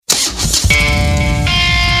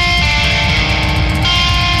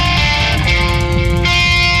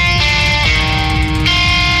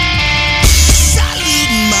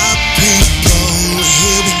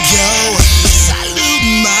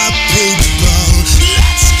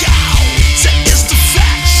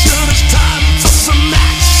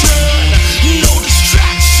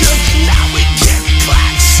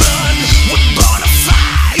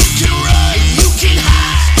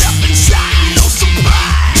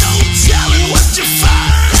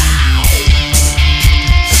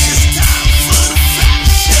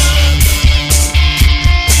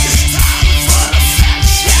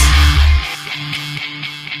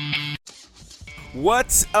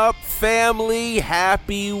What's up, family?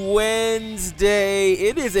 Happy Wednesday.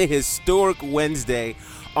 It is a historic Wednesday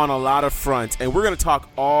on a lot of fronts, and we're going to talk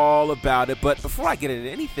all about it. But before I get into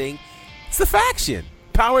anything, it's The Faction.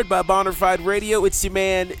 Powered by Bonafide Radio, it's your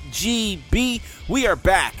man, GB. We are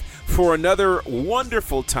back for another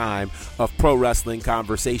wonderful time of pro wrestling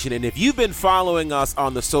conversation. And if you've been following us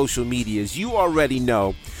on the social medias, you already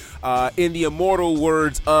know, in the immortal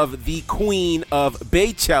words of the queen of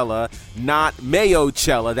Baychella, not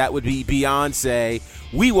Mayochella, that would be Beyonce,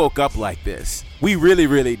 we woke up like this. We really,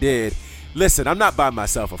 really did. Listen, I'm not by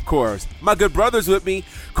myself, of course. My good brother's with me.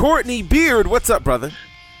 Courtney Beard, what's up, brother?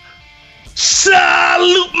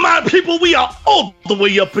 Salute, my people. We are all the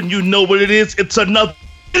way up, and you know what it is. It's another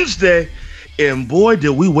Wednesday, and boy,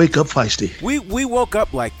 did we wake up feisty. We woke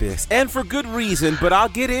up like this, and for good reason, but I'll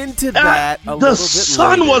get into that a little bit later. The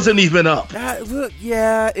sun wasn't even up.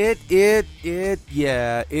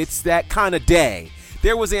 It's that kind of day.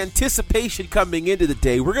 There was anticipation coming into the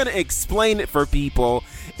day. We're going to explain it for people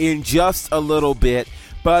in just a little bit,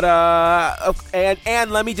 but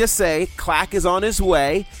and let me just say, Clack is on his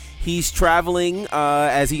way. He's traveling,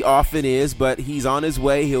 as he often is, but he's on his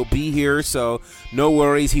way. He'll be here, so no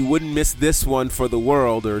worries. He wouldn't miss this one for the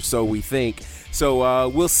world, or so we think. So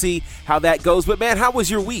we'll see how that goes. But, man, how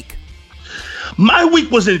was your week? My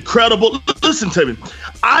week was incredible. Listen to me.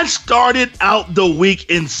 I started out the week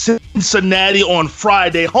in Cincinnati on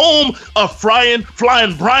Friday, home of flying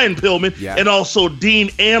Brian Pillman, and also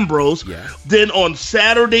Dean Ambrose. Yeah. Then on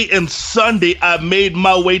Saturday and Sunday, I made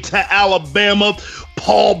my way to Alabama.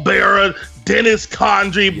 Paul Bearer, Dennis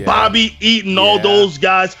Condrey, Bobby Eaton, all those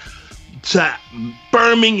guys, to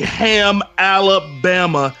Birmingham,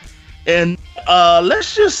 Alabama. And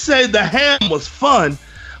let's just say the ham was fun,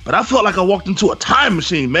 but I felt like I walked into a time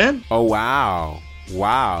machine, man. Oh, wow.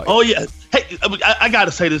 Oh, yeah. Hey, I got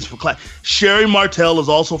to say this for class. Sherry Martell is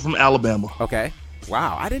also from Alabama. Okay.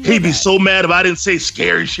 Wow. I didn't know He'd be so mad if I didn't say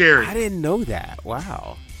Scary Sherry. I didn't know that.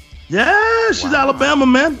 Wow. Yeah, she's Alabama,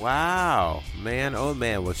 man. Wow. Man, oh,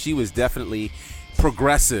 man. Well, she was definitely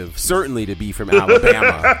progressive, certainly to be from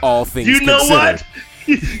Alabama, all things considered. You know what?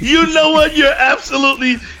 You know what? You're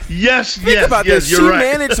absolutely, Think about this. You're she right.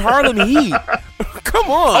 managed Harlem Heat. Come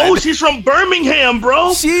on. Oh, she's from Birmingham,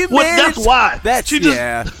 bro. That's why.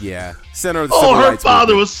 Yeah. Center of the Civil Rights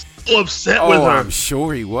father movement. Was so upset with her. I'm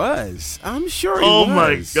sure he was. Oh,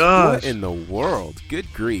 my gosh. What in the world?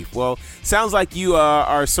 Good grief. Well, sounds like you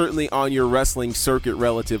are certainly on your wrestling circuit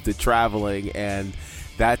relative to traveling, and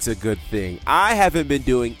that's a good thing. I haven't been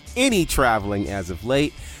doing any traveling as of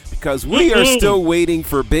late because we are still waiting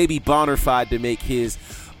for baby Bonafide to make his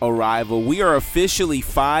arrival. We are officially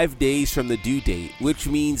 5 days from the due date, which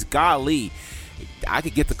means, golly, I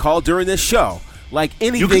could get the call during this show. Like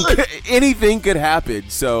anything could happen.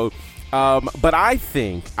 So, but I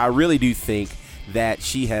really do think that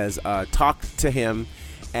she has talked to him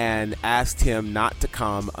and asked him not to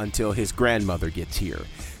come until his grandmother gets here.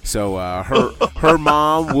 So her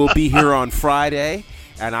mom will be here on Friday,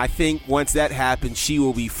 and I think once that happens, she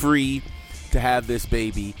will be free to have this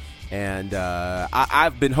baby. And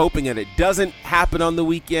I've been hoping that it doesn't happen on the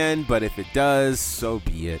weekend, but if it does, so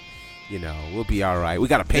be it. You know, we'll be all right. We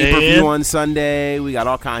got a pay-per-view on Sunday. We got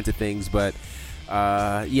all kinds of things. But,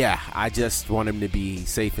 I just want him to be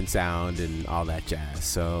safe and sound and all that jazz.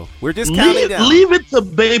 So we're just counting down. Leave it to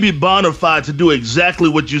baby Bonafide to do exactly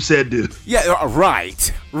what you said do. Yeah,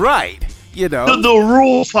 right. You know. The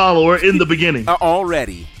rule follower in the beginning.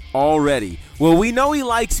 Already. Well, we know he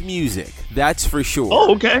likes music. That's for sure.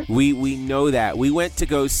 Oh, okay. We know that. We went to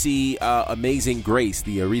go see Amazing Grace,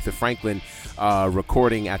 the Aretha Franklin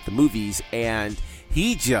recording at the movies, and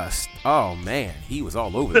he just, he was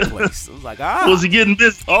all over the place. I was like, was he getting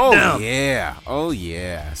busy? Oh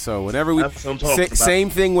yeah. So whenever same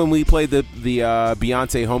thing when we played the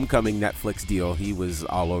Beyonce Homecoming Netflix deal, he was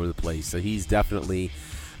all over the place. So he's definitely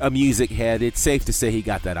a music head. It's safe to say he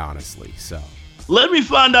got that honestly. So let me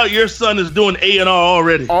find out your son is doing A&R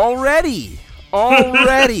already. Already.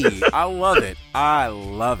 I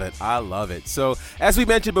love it. So as we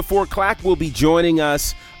mentioned before, Clack will be joining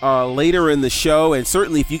us later in the show. And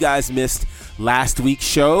certainly if you guys missed last week's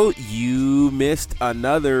show, you missed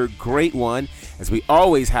another great one, as we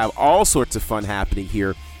always have all sorts of fun happening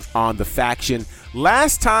here on The Faction.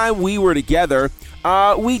 Last time we were together,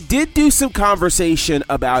 we did do some conversation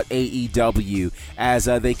about AEW as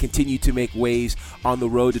they continue to make waves on the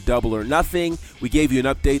road to Double or Nothing. We gave you an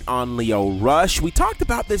update on Leo Rush. We talked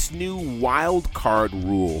about this new wild card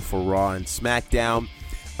rule for Raw and SmackDown.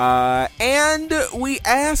 And we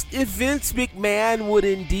asked if Vince McMahon would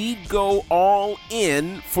indeed go all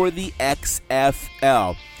in for the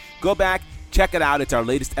XFL. Go back, Check it out. It's our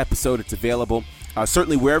latest episode. It's available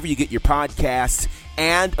certainly wherever you get your podcasts,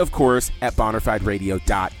 and, of course, at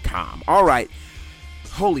bonafideradio.com. All right.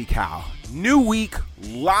 Holy cow. New week.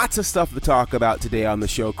 Lots of stuff to talk about today on the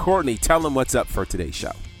show. Courtney, tell them what's up for today's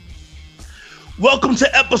show. Welcome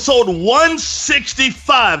to episode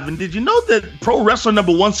 165. And did you know that Pro Wrestler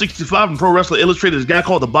number 165 and Pro Wrestler Illustrated is a guy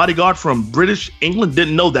called the Bodyguard from British England?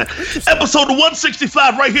 Didn't know that. Episode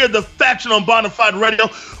 165 right here, The Faction on Bonafide Radio.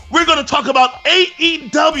 We're going to talk about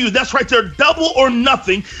AEW. That's right there, Double or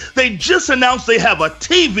Nothing. They just announced they have a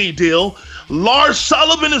TV deal. Lars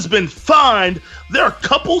Sullivan has been fined. There are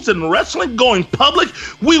couples in wrestling going public.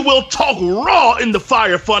 We will talk Raw in the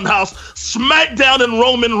Fire Funhouse, SmackDown and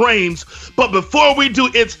Roman Reigns. But before we do,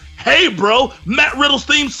 it's Hey Bro, Matt Riddle's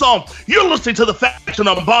theme song. You're listening to The Faction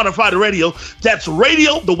on Bonafide Radio. That's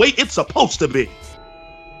radio the way it's supposed to be.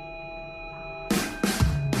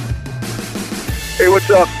 Hey, what's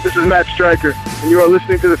up? This is Matt Stryker, and you are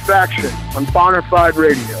listening to The Faction on Bonafide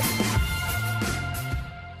Radio.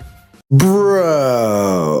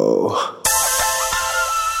 Bro.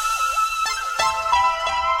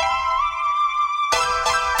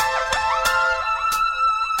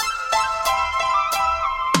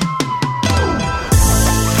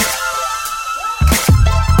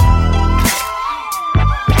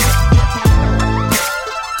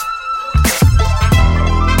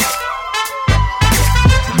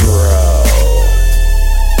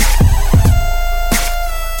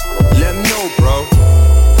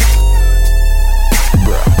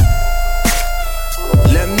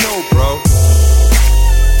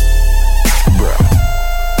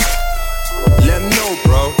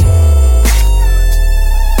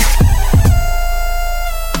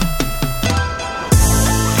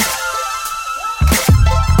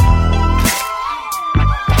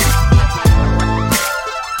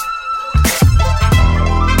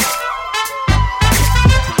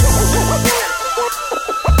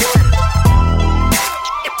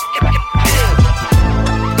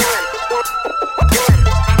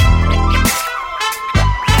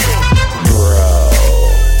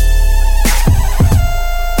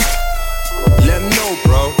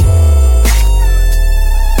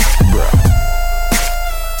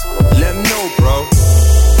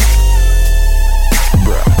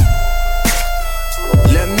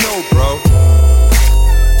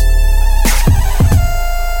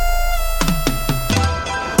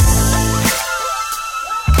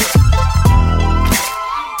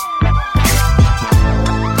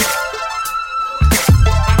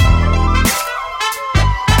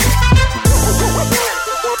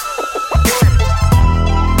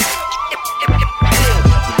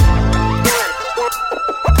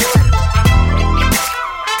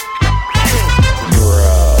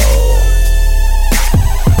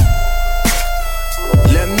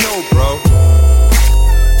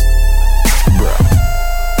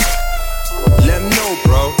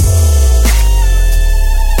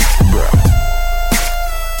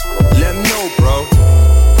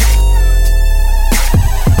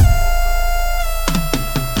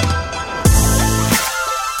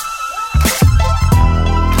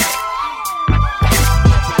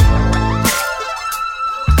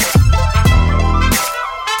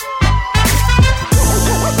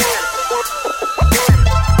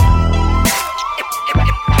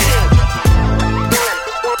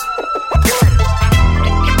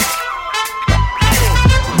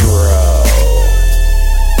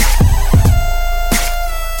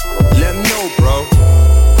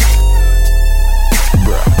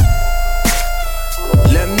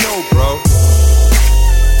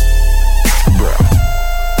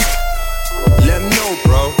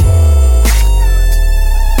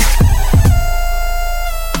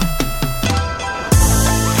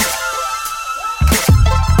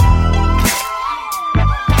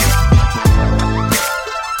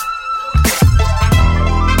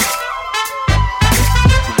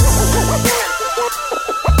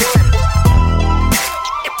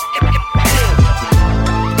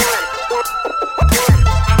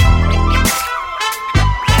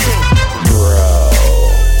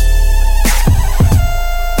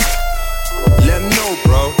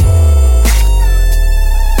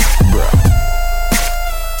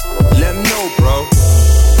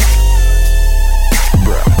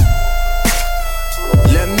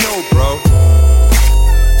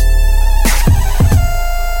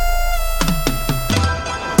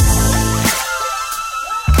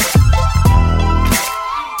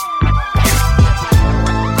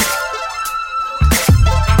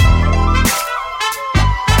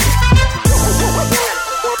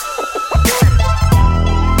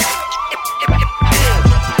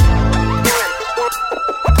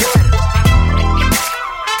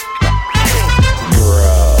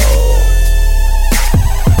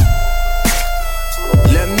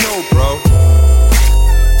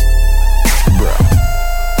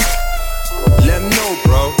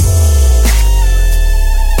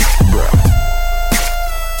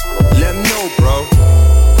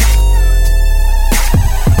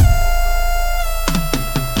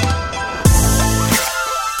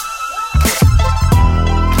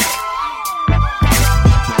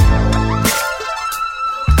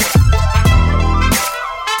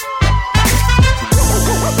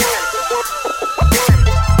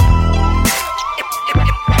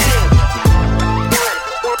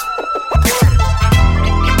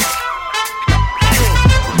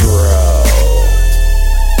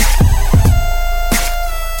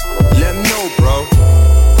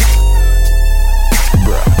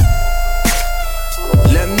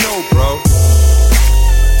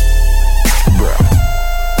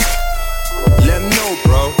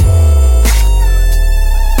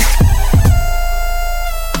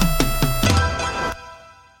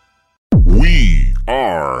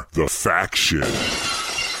 The Faction. 1, 2,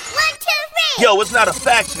 3. Yo, it's not a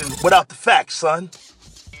faction without the facts, son.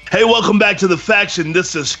 Hey, welcome back to The Faction.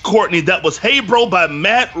 This is Courtney. That was Hey Bro by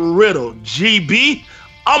Matt Riddle. GB,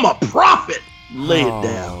 I'm a prophet. Lay it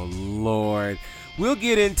down. Oh, Lord. We'll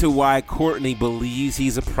get into why Courtney believes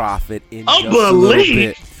he's a prophet in just a Unbelieve. little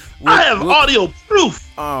bit. I have audio proof.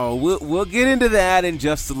 Oh, we'll get into that in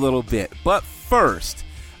just a little bit. But first,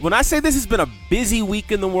 when I say this has been a busy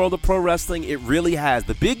week in the world of pro wrestling, it really has.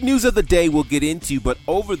 The big news of the day we'll get into, but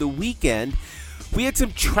over the weekend, we had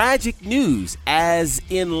some tragic news, as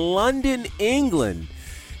in London, England,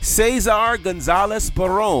 Cesar Gonzalez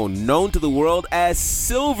Barón, known to the world as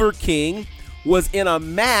Silver King, was in a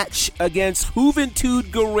match against Juventud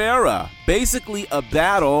Guerrera, basically a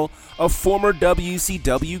battle of former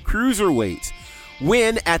WCW cruiserweights.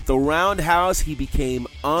 When at the Roundhouse, he became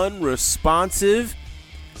unresponsive,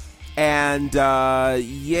 and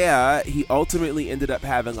he ultimately ended up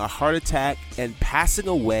having a heart attack and passing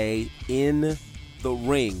away in the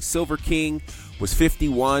ring. Silver King was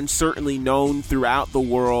 51, certainly known throughout the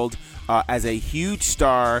world as a huge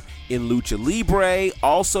star in Lucha Libre,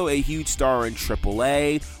 also a huge star in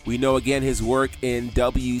AAA. We know again his work in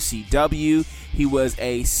WCW. He was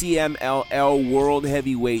a CMLL World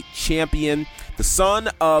Heavyweight Champion, the son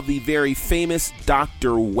of the very famous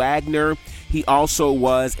Dr. Wagner. He also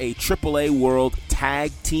was a AAA World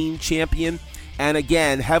Tag Team Champion, and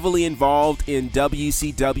again, heavily involved in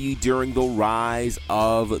WCW during the rise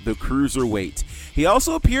of the cruiserweight. He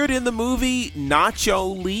also appeared in the movie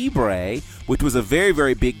Nacho Libre, which was a very,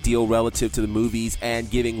 very big deal relative to the movies and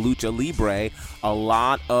giving Lucha Libre a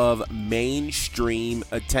lot of mainstream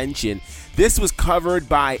attention. This was covered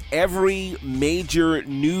by every major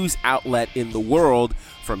news outlet in the world,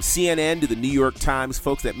 from CNN to the New York Times.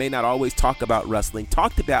 Folks that may not always talk about wrestling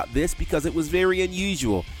talked about this because it was very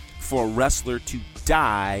unusual for a wrestler to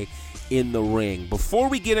die in the ring. Before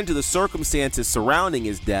we get into the circumstances surrounding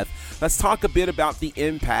his death, let's talk a bit about the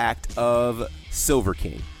impact of Silver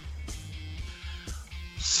King.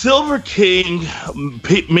 Silver King,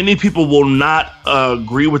 many people will not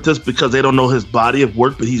agree with this because they don't know his body of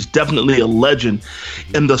work, but he's definitely a legend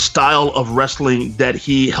in the style of wrestling that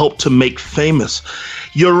he helped to make famous.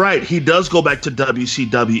 You're right, he does go back to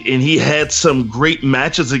WCW, and he had some great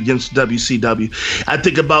matches against WCW. I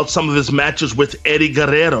think about some of his matches with Eddie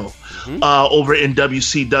Guerrero over in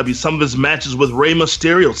WCW, some of his matches with Rey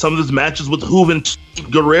Mysterio, some of his matches with Juventud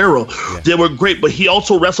Guerrero. Yeah. They were great, but he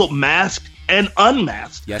also wrestled masked and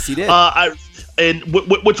unmasked. Yes, he did.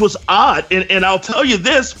 Which was odd. And I'll tell you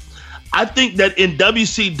this, I think that in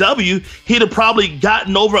WCW, he'd have probably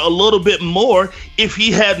gotten over a little bit more if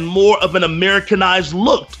he had more of an Americanized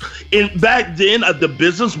look. And back then, the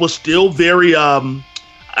business was still very, I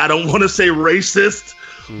don't want to say racist,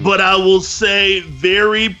 but I will say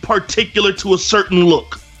very particular to a certain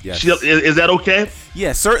look. Yes. Is that okay?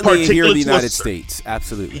 Yeah, certainly here in the United States.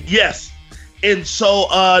 Absolutely. Yes. And so,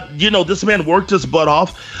 this man worked his butt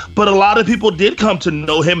off, but a lot of people did come to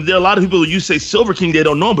know him. There are a lot of people, you say Silver King, they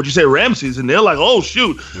don't know him, but you say Ramses, and they're like, oh,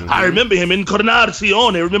 shoot, I remember him in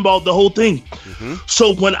Coronación. They remember the whole thing.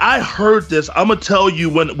 So when I heard this, I'm going to tell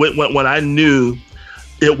you when I knew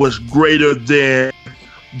it was greater than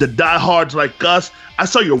the diehards like us, I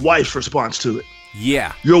saw your wife's response to it.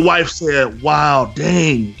 Yeah. Your wife said, wow,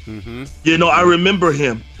 dang. I remember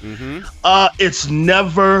him. It's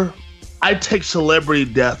never... I take celebrity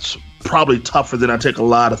deaths probably tougher than I take a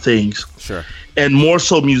lot of things. Sure. And more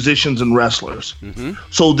so musicians and wrestlers.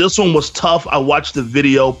 So this one was tough. I watched the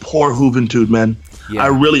video. Poor Juventud, man. Yeah. I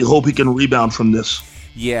really hope he can rebound from this.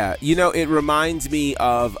 Yeah. It reminds me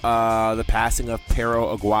of the passing of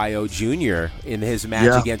Perro Aguayo Jr. in his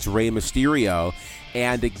match against Rey Mysterio.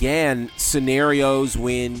 And again, scenarios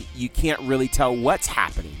when you can't really tell what's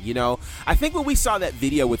happening. I think when we saw that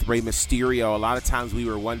video with Rey Mysterio, a lot of times we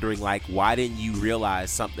were wondering, like, why didn't you realize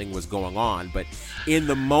something was going on? But in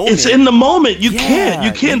the moment, it's in the moment. You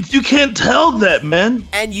can't tell that, man.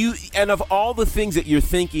 And of all the things that you're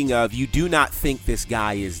thinking of, you do not think this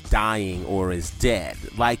guy is dying or is dead.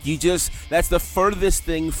 Like, that's the furthest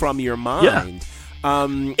thing from your mind.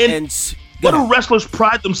 Yeah. What do wrestlers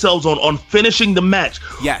pride themselves on finishing the match?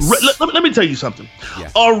 Yes. Let me tell you something. Yeah.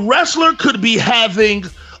 A wrestler could be having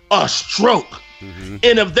a stroke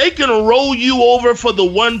And if they can roll you over for the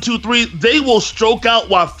 1, 2, 3, they will stroke out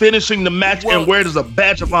while finishing the match and wear it as a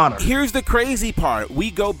badge of honor. Here's the crazy part. We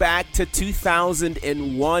go back to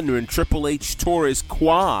 2001 when Triple H tore his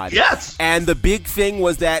quad. Yes. And the big thing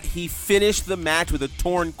was that he finished the match with a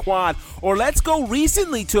torn quad. Or let's go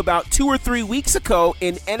recently to about 2 or 3 weeks ago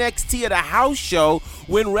in NXT at a house show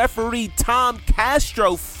when referee Tom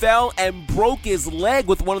Castro fell and broke his leg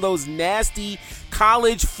with one of those nasty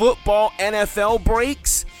college football NFL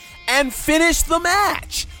breaks and finished the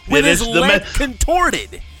match with his leg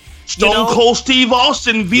contorted. Stone Cold Steve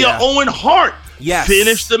Austin via Owen Hart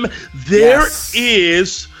finished them. There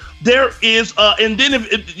is, and then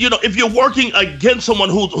if you're working against someone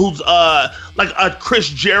who's like a Chris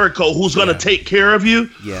Jericho who's going to take care of you,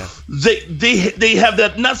 they have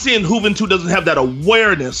that. Not saying Juventud doesn't have that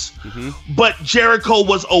awareness, but Jericho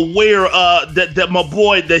was aware that my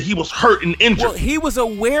boy that he was hurt and injured. Well, he was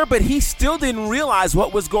aware, but he still didn't realize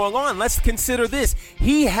what was going on. Let's consider this: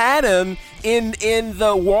 he had him in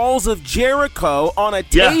the walls of Jericho on a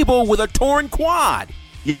table with a torn quad.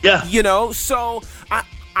 Yeah, so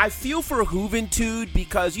I feel for Juventud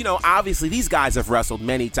because, obviously these guys have wrestled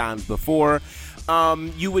many times before.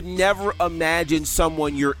 You would never imagine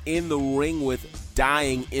someone you're in the ring with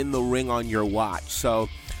dying in the ring on your watch. So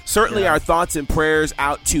certainly our thoughts and prayers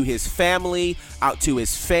out to his family, out to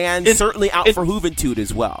his fans, certainly out for Juventud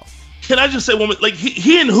as well. Can I just say one minute? Like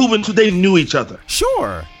he and Juventud, they knew each other.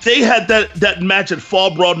 Sure. They had that match at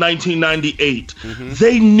Fall Brawl 1998.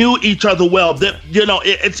 They knew each other well. That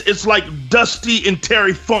it's like Dusty and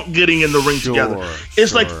Terry Funk getting in the ring together.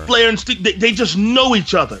 It's like Flair and Steve. They just know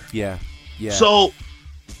each other. Yeah. So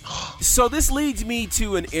this leads me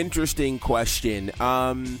to an interesting question.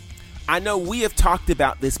 I know we have talked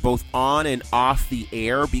about this both on and off the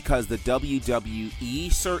air because the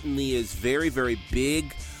WWE certainly is very, very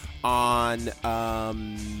big on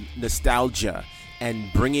nostalgia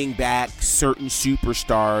and bringing back certain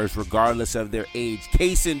superstars regardless of their age.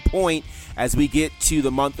 Case in point, as we get to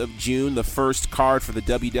the month of June, the first card for the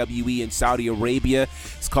WWE in Saudi Arabia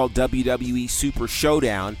is called WWE Super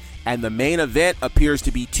Showdown, and the main event appears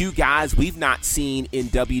to be two guys we've not seen in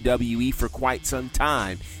WWE for quite some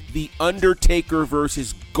time. The Undertaker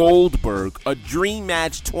versus Goldberg, a dream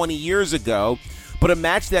match 20 years ago, but a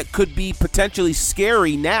match that could be potentially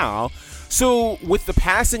scary now. So with the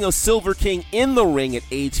passing of Silver King in the ring at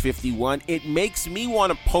age 51, it makes me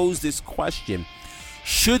want to pose this question.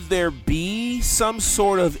 Should there be some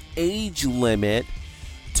sort of age limit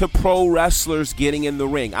to pro wrestlers getting in the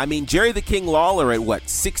ring? I mean, Jerry the King Lawler at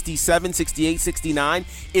 67, 68, 69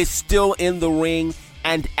 is still in the ring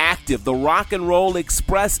and active. The Rock and Roll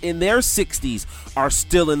Express in their 60s are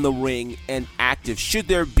still in the ring and active. Should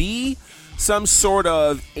there be some sort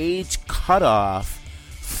of age cutoff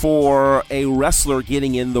for a wrestler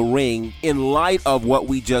getting in the ring in light of what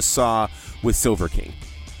we just saw with Silver King?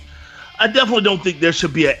 I definitely don't think there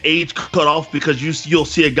should be an age cutoff because you'll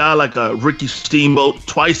see a guy like Ricky Steamboat,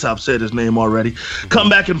 twice I've said his name already, come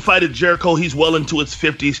back and fight at Jericho. He's well into his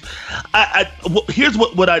 50s. Here's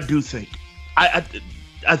what I do think. I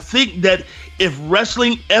think that if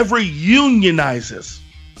wrestling ever unionizes,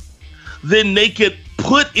 then they could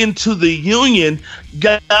put into the union,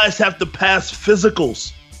 guys have to pass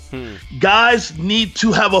physicals. Guys need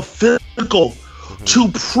to have a physical to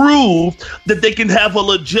prove that they can have a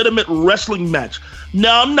legitimate wrestling match.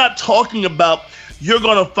 Now, I'm not talking about you're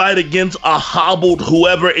going to fight against a hobbled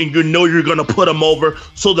whoever and you're going to put them over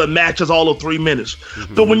so the match is all of 3 minutes.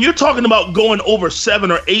 But when you're talking about going over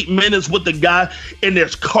 7 or 8 minutes with the guy and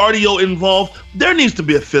there's cardio involved, there needs to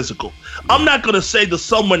be a physical. I'm not going to say that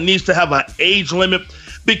someone needs to have an age limit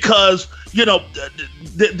because,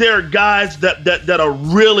 there are guys that are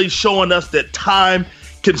really showing us that time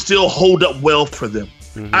can still hold up well for them.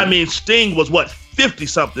 I mean, Sting was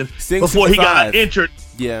 50-something before he got injured.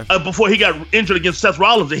 Yeah. Before he got injured against Seth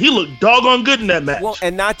Rollins, and he looked doggone good in that match. Well,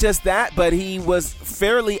 and not just that, but he was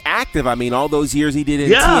fairly active. I mean, all those years he did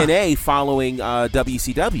in TNA following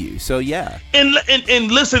WCW. So yeah. And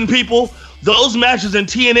listen, people, those matches in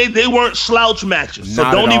TNA, they weren't slouch matches. So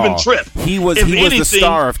not don't even trip. He was the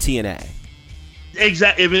star of TNA.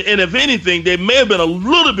 Exactly, and if anything, they may have been a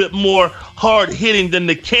little bit more hard-hitting than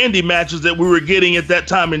the candy matches that we were getting at that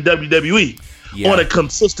time in WWE on a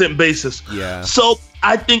consistent basis. Yeah. So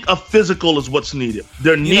I think a physical is what's needed.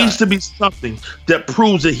 There needs to be something that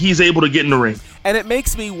proves that he's able to get in the ring. And it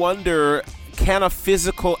makes me wonder, can a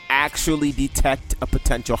physical actually detect a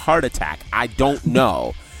potential heart attack? I don't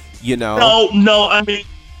know, No, I mean,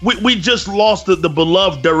 we just lost the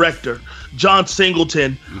beloved director, John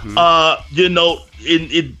Singleton. I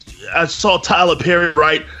saw Tyler Perry,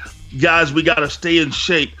 right? guys, we got to stay in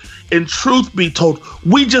shape. And truth be told,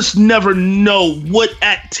 we just never know what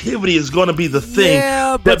activity is going to be the thing.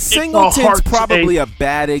 Yeah, but Singleton's probably a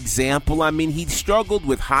bad example. I mean, he struggled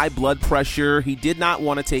with high blood pressure. He did not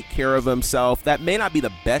want to take care of himself. That may not be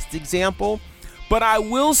the best example, but I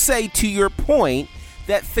will say to your point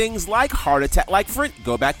that things like heart attack,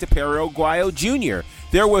 go back to Perry Aguayo Jr.,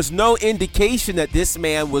 there was no indication that this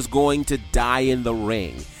man was going to die in the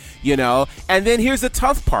ring, you know? And then here's the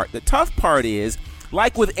tough part. The tough part is,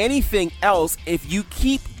 like with anything else, if you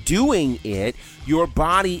keep doing it, your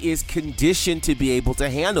body is conditioned to be able to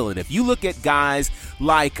handle it. If you look at guys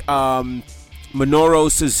like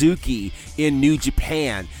Minoru Suzuki in New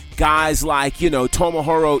Japan, guys like,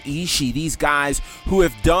 Tomohiro Ishii, these guys who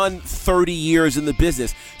have done 30 years in the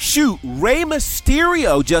business. Shoot, Rey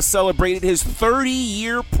Mysterio just celebrated his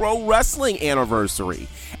 30-year pro wrestling anniversary.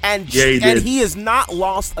 And he has not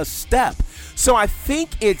lost a step. So I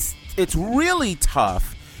think it's really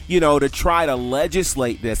tough, to try to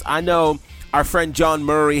legislate this. I know our friend John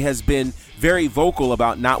Murray has been very vocal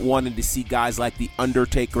about not wanting to see guys like The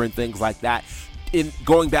Undertaker and things like that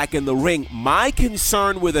going back in the ring. My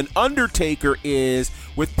concern with an Undertaker is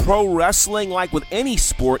with pro wrestling, like with any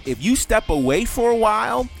sport, if you step away for a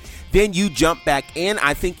while, then you jump back in.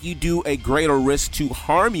 I think you do a greater risk to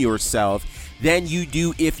harm yourself than you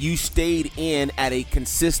do if you stayed in at a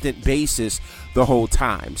consistent basis the whole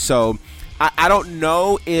time. So I don't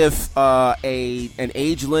know if an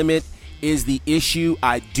age limit is the issue.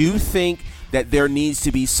 I do think that there needs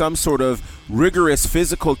to be some sort of rigorous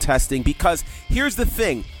physical testing, because here's the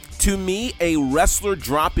thing. To me, a wrestler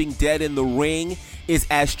dropping dead in the ring is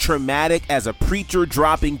as traumatic as a preacher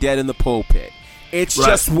dropping dead in the pulpit. It's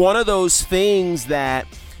just one of those things that,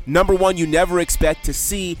 number one, you never expect to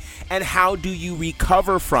see, and how do you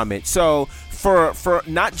recover from it? So for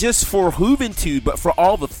not just for Juventud, but for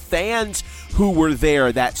all the fans who were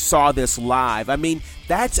there that saw this live, I mean,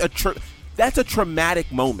 that's a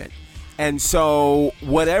traumatic moment. And so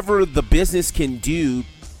whatever the business can do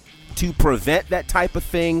to prevent that type of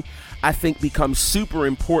thing, I think becomes super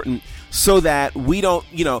important, so that we don't,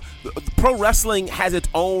 pro wrestling has its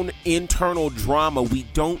own internal drama. We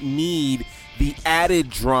don't need the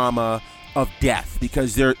added drama of death,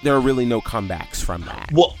 because there are really no comebacks from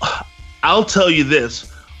that. Well, I'll tell you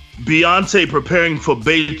this. Beyonce preparing for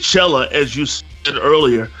Beychella, as you said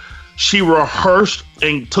earlier, she rehearsed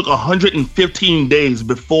and took 115 days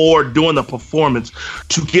before doing the performance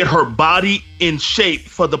to get her body in shape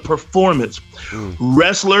for the performance.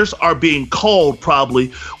 Wrestlers are being called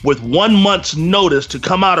probably with 1 month's notice to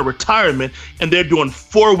come out of retirement, and they're doing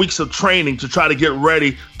 4 weeks of training to try to get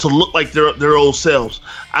ready to look like their old selves.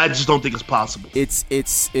 I just don't think it's possible.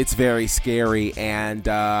 It's very scary, and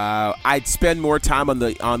I'd spend more time on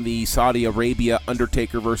the Saudi Arabia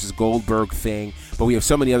Undertaker versus Goldberg thing, but we have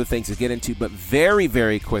so many other things to get into. But very,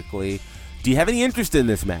 very quickly, do you have any interest in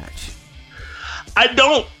this match? I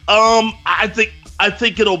don't. I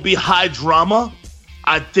think it'll be high drama.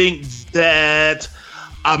 I think that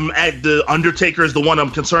the Undertaker is the one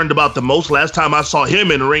I'm concerned about the most. Last time I saw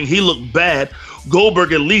him in the ring, he looked bad.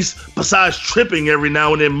 Goldberg, at least, besides tripping every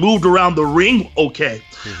now and then, moved around the ring okay.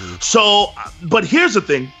 So, but here's the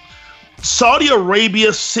thing. Saudi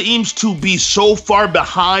Arabia seems to be so far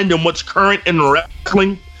behind in what's current in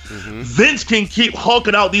wrestling. Vince can keep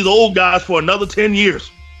hulking out these old guys for another 10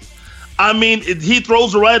 years. I mean, if he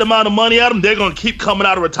throws the right amount of money at them, they're going to keep coming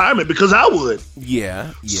out of retirement, because I would.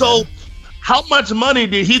 Yeah. So how much money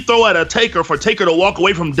did he throw at Taker for Taker to walk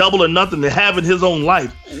away from Double or Nothing to having his own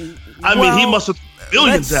life? I mean, he must have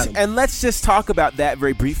billions at him. And let's just talk about that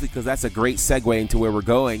very briefly, because that's a great segue into where we're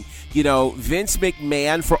going. Vince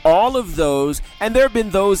McMahon, for all of those, and there have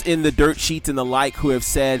been those in the dirt sheets and the like who have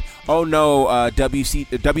said, oh no,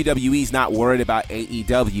 WWE's not worried about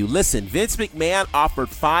AEW. Listen, Vince McMahon offered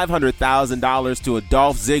 $500,000 to a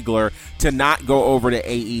Dolph Ziggler to not go over to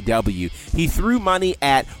AEW. He threw money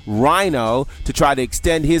at Rhino to try to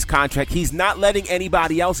extend his contract. He's not letting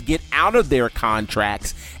anybody else get out of their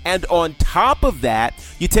contracts. And on top of that,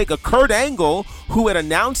 you take a Kurt Angle who had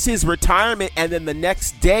announced his retirement, and then the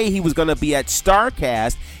next day he was going to be at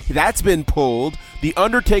StarCast. That's been pulled. The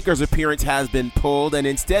Undertaker's appearance has been pulled, and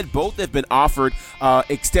instead both have been offered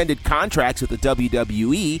extended contracts with the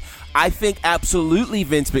WWE. I think absolutely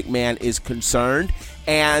Vince McMahon is concerned,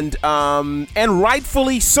 and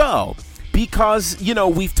rightfully so, because,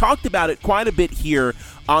 we've talked about it quite a bit here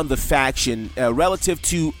on The Faction relative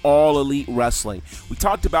to All Elite Wrestling. We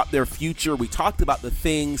talked about their future. We talked about the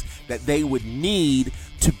things that they would need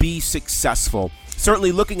to be successful.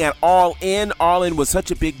 Certainly looking at All In was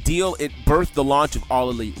such a big deal. It birthed the launch of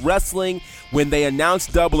All Elite Wrestling. When they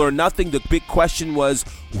announced Double or Nothing, the big question was,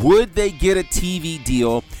 would they get a TV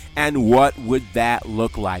deal, and what would that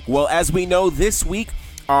look like? Well, as we know, this week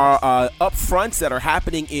are upfronts that are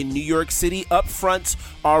happening in New York City. Upfronts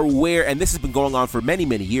are where, and this has been going on for many,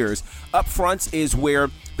 many years, upfronts is where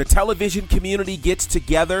the television community gets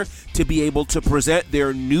together to be able to present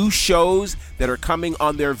their new shows that are coming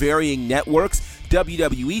on their varying networks.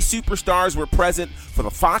 WWE superstars were present for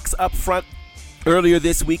the Fox upfront earlier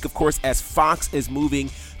this week, of course, as Fox is going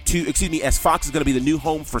to be the new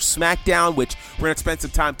home for SmackDown, which we're going to spend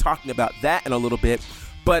some time talking about that in a little bit.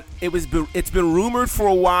 But it's been rumored for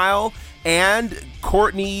a while, and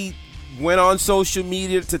Courtney went on social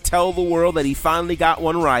media to tell the world that he finally got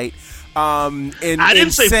one right. I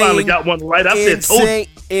didn't say finally got one right. I said told.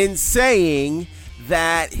 In saying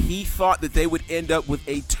that he thought that they would end up with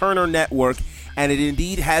a Turner network, and it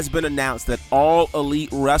indeed has been announced that All Elite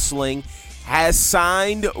Wrestling has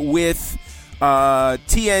signed with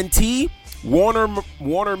TNT,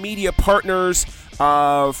 Warner Media Partners,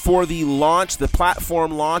 for the launch, the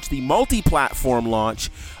platform launch, the multi-platform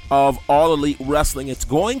launch of All Elite Wrestling. It's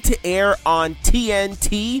going to air on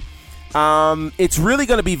TNT. It's really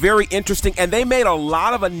going to be very interesting, and they made a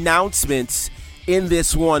lot of announcements in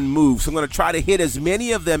this one move, so I'm going to try to hit as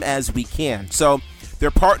many of them as we can. So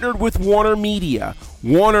they're partnered with Warner Media.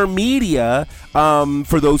 Warner Media,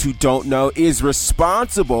 for those who don't know, is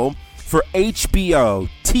responsible for HBO,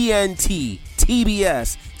 TNT,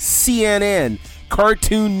 TBS, CNN,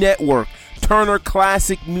 Cartoon Network, Turner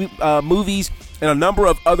Classic Movies, and a number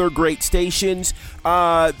of other great stations.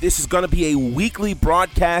 This is going to be a weekly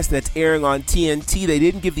broadcast that's airing on TNT. They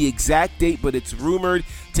didn't give the exact date, but it's rumored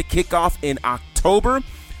to kick off in October.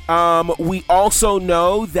 We also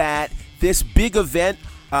know that this big event,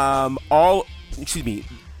 Double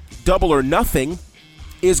or Nothing,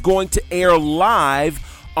 is going to air live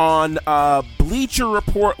on Bleacher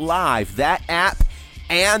Report Live, that app,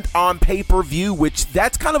 and on pay-per-view, which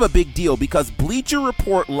that's kind of a big deal because Bleacher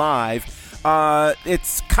Report Live,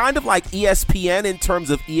 it's kind of like ESPN in terms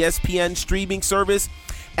of ESPN streaming service,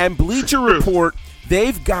 and Bleacher Report,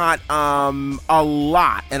 they've got a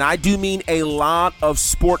lot, and I do mean a lot of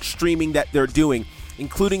sports streaming that they're doing,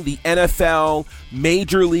 including the NFL,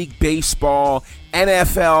 Major League Baseball,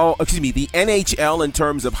 the NHL in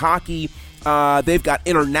terms of hockey. They've got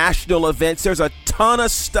international events. There's a ton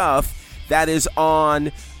of stuff that is on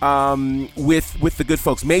with the good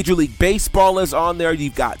folks. Major League Baseball is on there.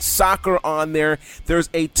 You've got soccer on there. There's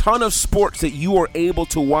a ton of sports that you are able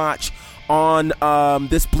to watch on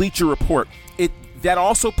this Bleacher Report. That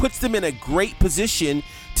also puts them in a great position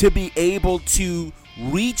to be able to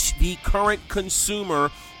reach the current consumer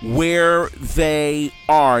where they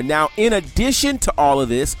are. Now, in addition to all of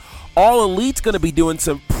this, All Elite's going to be doing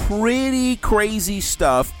some pretty crazy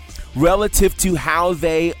stuff relative to how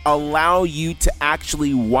they allow you to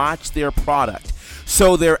actually watch their product.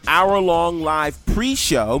 So their hour-long live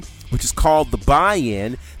pre-show, which is called The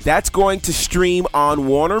Buy-In, that's going to stream on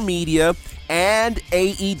Warner Media and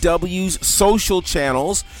AEW's social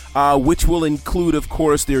channels, which will include, of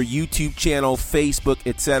course, their YouTube channel, Facebook,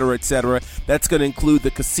 etc., etc. That's going to include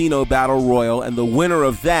the Casino Battle Royal, and the winner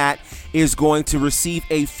of that is going to receive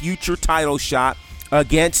a future title shot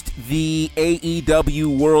against the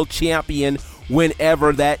AEW World Champion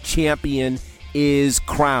whenever that champion is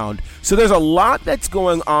crowned. So there's a lot that's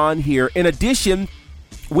going on here. In addition,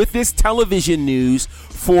 with this television news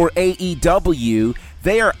for AEW,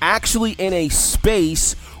 they are actually in a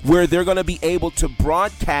space where they're going to be able to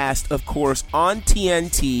broadcast, of course, on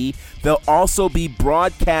TNT. They'll also be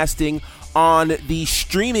broadcasting on the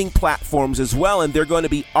streaming platforms as well, and they're going to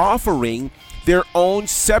be offering their own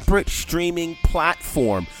separate streaming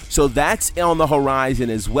platform. So that's on the horizon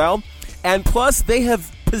as well. And plus, they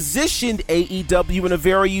have positioned AEW in a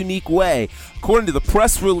very unique way. According to the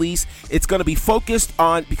press release, it's going to be focused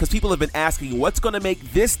on, because people have been asking, what's going to make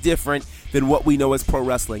this different than what we know as pro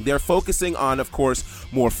wrestling? They're focusing on, of course,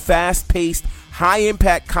 more fast-paced,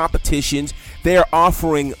 high-impact competitions. They are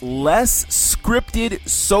offering less scripted,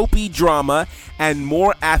 soapy drama and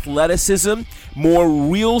more athleticism, more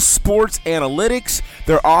real sports analytics.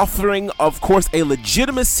 They're offering, of course, a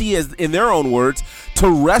legitimacy, as in their own words, to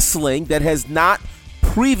wrestling that has not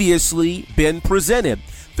previously been presented.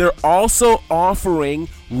 they're also offering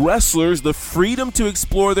wrestlers the freedom to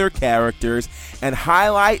explore their characters and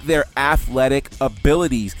highlight their athletic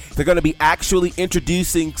abilities. They're going to be actually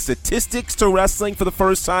introducing statistics to wrestling for the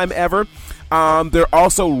first time ever. They're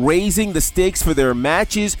also raising the stakes for their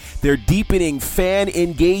matches. They're deepening fan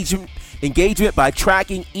engagement by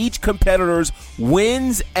tracking each competitor's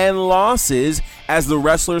wins and losses as the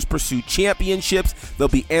wrestlers pursue championships. They'll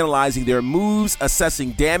be analyzing their moves,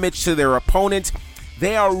 assessing damage to their opponents.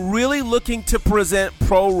 They are really looking to present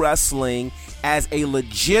pro wrestling as a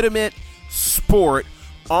legitimate sport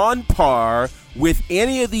on par with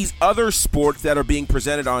any of these other sports that are being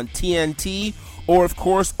presented on TNT or, of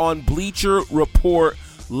course, on Bleacher Report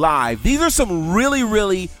Live. These are some really,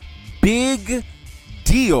 really big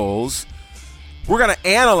deals. We're going to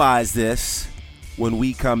analyze this when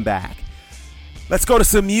we come back. Let's go to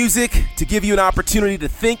some music to give you an opportunity to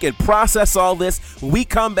think and process all this. When we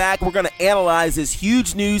come back, we're going to analyze this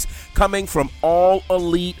huge news coming from All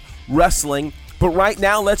Elite Wrestling. But right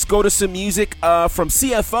now, let's go to some music from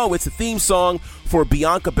CFO. It's a theme song for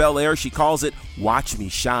Bianca Belair. She calls it Watch Me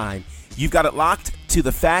Shine. You've got it locked to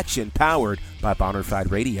The Faction, powered by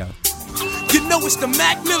Bonafide Radio. You know it's the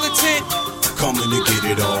Mac Militant. Coming to get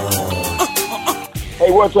it on. Hey,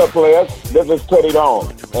 what's up, players? This is Teddy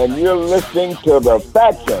Dawn, and you're listening to The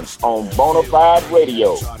Faction on Bonafide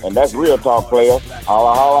Radio. And that's real talk, players.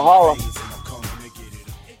 Holla, holla, holla.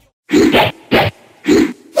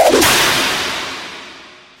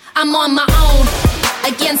 I'm on my own,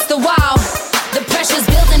 against the wall. The pressure's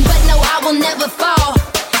building, but no, I will never fall.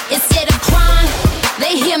 Instead of crying,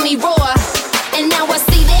 they hear me roar. And now I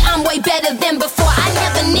see that I'm way better than before. I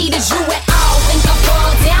never needed you at all. Think I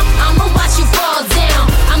fall down? I'ma watch you fall down.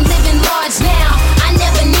 I'm living large now. I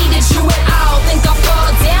never needed you at all. Think I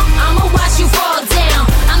fall down? I'ma watch you fall down.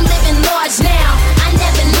 I'm living large now. I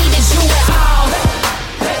never needed you at all.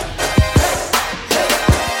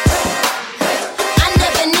 I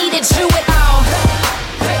never needed you at all.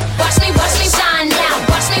 Watch me shine now.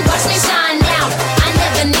 Watch me shine now. I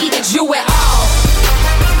never needed you at all.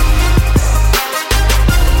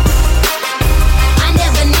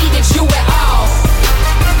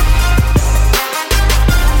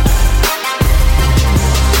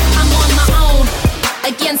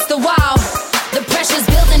 Against the wall, the pressure's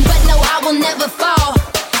building, but no, I will never fall.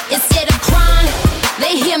 Instead of crying,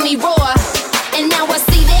 they hear me roar. And now I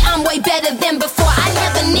see that I'm way better than before. I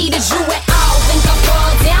never needed you at all. Think I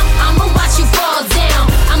fall down? I'ma watch you fall down.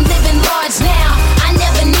 I'm living large now. I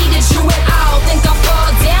never needed you at all. Think I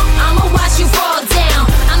fall down? I'ma watch you fall down.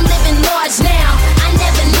 I'm living large now. I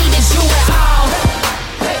never needed you at all.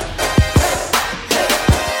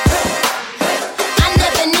 I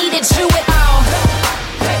never needed you at all.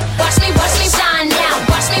 Watch me shine now.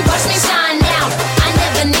 Watch me shine now. I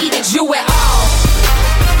never needed you at all.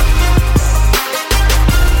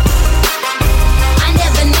 I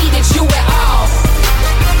never needed you at all.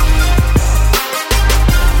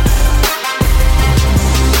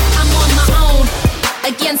 I'm on my own,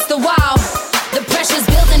 against the wall. The pressure's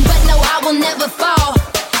building, but no, I will never fall.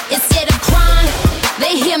 Instead of crying,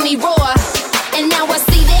 they hear me roar. And now I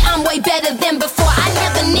see that I'm way better than before. I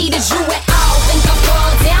never needed you at all. Think I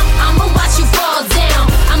fall down? I'ma watch you fall down.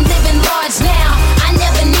 I'm living large now. I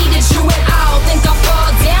never needed you at all. Think I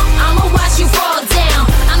fall down? I'ma watch you fall down.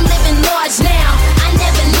 I'm living large now. I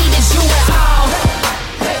never needed you at all.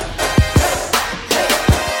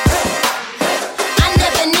 I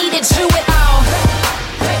never needed you at all.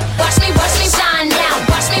 Watch me shine now.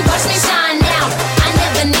 Watch me shine now. I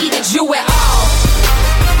never needed you at all.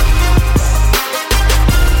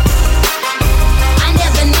 I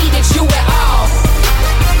never needed you at all.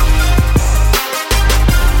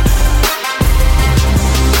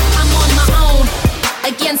 I'm on my own,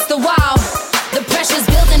 against the wall. The pressure's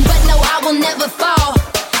building, but no, I will never fall.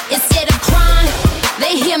 Instead of crying,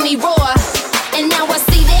 they hear me roar. And now I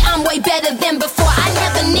see that I'm way better than before. I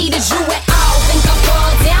never needed you at all. Think I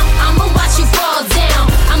fall down? I'ma watch you fall down.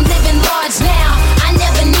 I'm living large now. I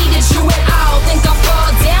never needed you at all. Think I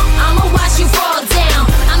fall down? I'ma watch you fall down.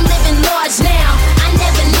 I'm living large now. I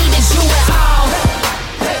never needed you at all.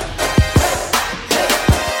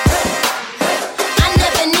 I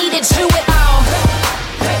never needed you at all.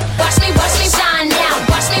 Watch me shine now.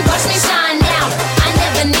 Watch me shine now. I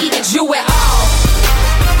never needed you at all.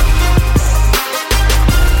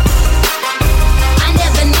 I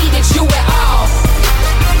never needed you at all.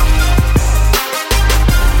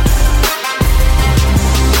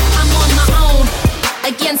 I'm on my own,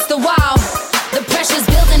 against the wall. The pressure's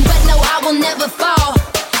building, but no, I will never fall.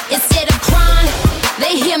 Instead of crying,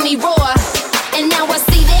 they hear me roar. And now I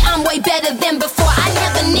see that I'm way better than before. I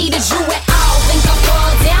never needed you at all. Think I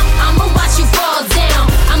fall down?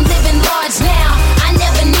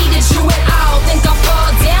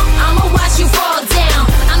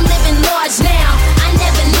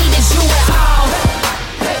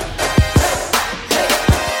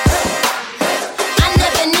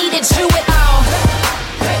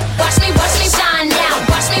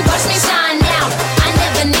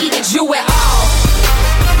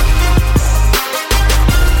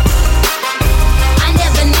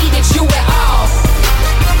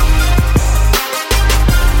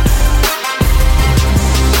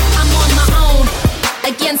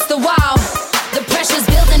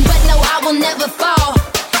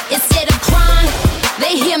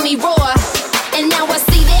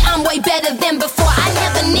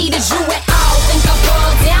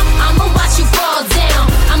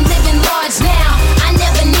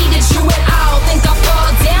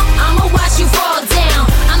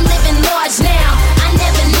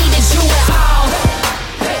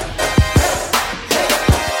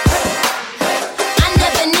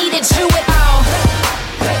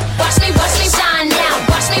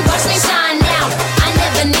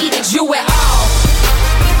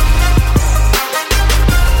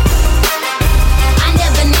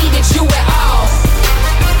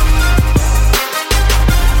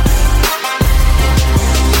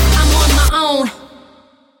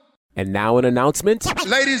 And now an announcement.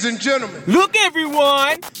 Ladies and gentlemen. Look,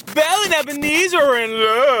 everyone. Belle and Ebenezer are in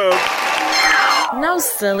love. No,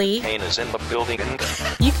 silly. Pain is in the building.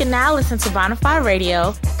 You can now listen to Bonafide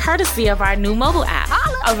Radio courtesy of our new mobile app.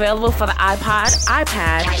 Available for the iPod,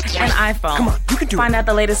 iPad, and iPhone. Come on, you can do Find out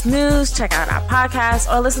the latest news, check out our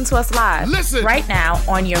podcast, or listen to us live. Listen. Right now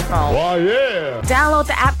on your phone. Oh, yeah. Download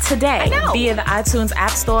the app today via the iTunes App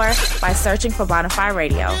Store by searching for Bonafide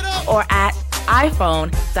Radio or at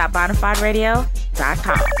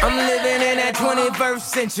iPhone.bonafideradio.com. I'm living in that 21st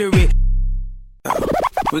century.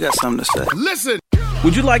 We got something to say. Listen.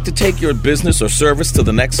 Would you like to take your business or service to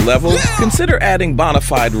the next level? Yeah. Consider adding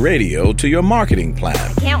Bonafide Radio to your marketing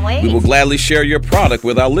plan. Can't wait. We will gladly share your product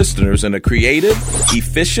with our listeners in a creative,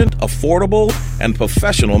 efficient, affordable, and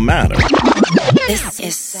professional manner. This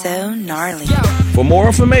is so gnarly. For more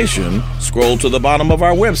information, scroll to the bottom of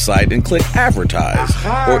our website and click Advertise,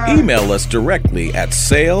 or email us directly at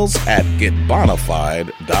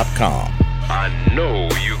sales@getbonafide.com. I know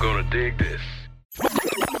you're gonna dig this.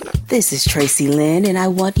 This is Tracy Lynn, and I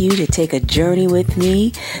want you to take a journey with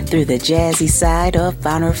me through the jazzy side of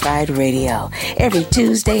Bonafide Radio. Every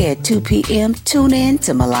Tuesday at 2 p.m., tune in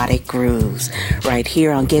to Melodic Grooves, right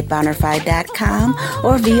here on GetBonafide.com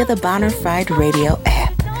or via the Bonafide Radio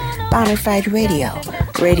app. Bonafide Radio,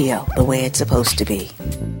 radio the way it's supposed to be.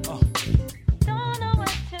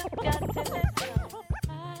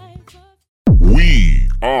 We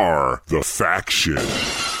are the Faction.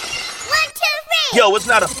 Yo, it's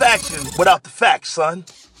not a faction without the facts, son.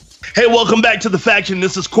 Hey, welcome back to The Faction.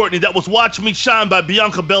 This is Courtney. That was Watch Me Shine by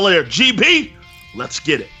Bianca Belair. GB, let's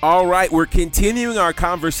get it. All right, we're continuing our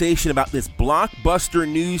conversation about this blockbuster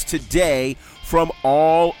news today from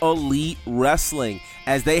All Elite Wrestling,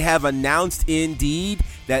 as they have announced indeed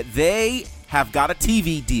that they have got a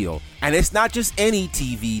TV deal. And it's not just any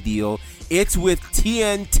TV deal. It's with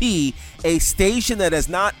TNT, a station that has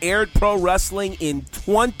not aired pro wrestling in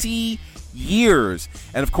 20 years.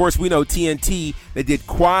 And of course, we know TNT, they did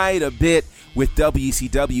quite a bit with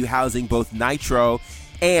WCW, housing both Nitro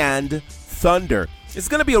and Thunder. It's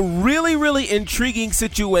going to be a really, really intriguing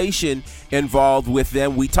situation involved with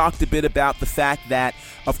them. We talked a bit about the fact that,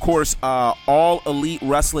 of course, All Elite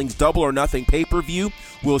Wrestling's Double or Nothing pay-per-view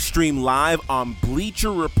will stream live on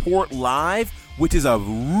Bleacher Report Live, which is a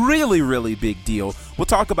really, really big deal. We'll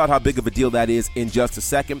talk about how big of a deal that is in just a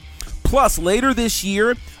second. Plus, later this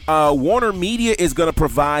year, Warner Media is going to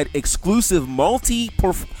provide exclusive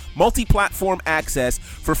multi-platform access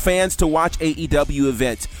for fans to watch AEW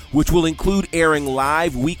events, which will include airing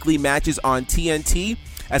live weekly matches on TNT,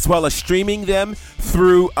 as well as streaming them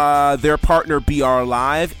through their partner BR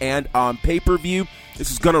Live and on pay-per-view.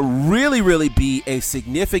 This is going to really, really be a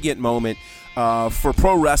significant moment for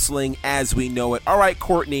pro wrestling as we know it. All right,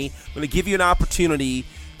 Courtney, I'm going to give you an opportunity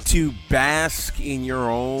to bask in your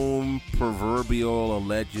own proverbial,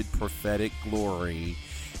 alleged prophetic glory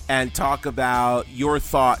and talk about your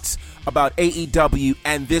thoughts about AEW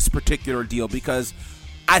and this particular deal, because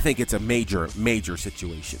I think it's a major, major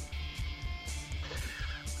situation.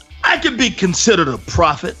 I could be considered a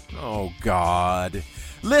prophet. Oh, God.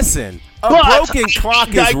 Listen, a broken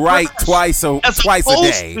clock is right twice a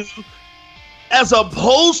day. As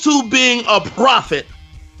opposed to being a prophet,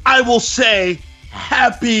 I will say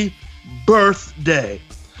happy birthday.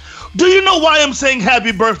 Do you know why I'm saying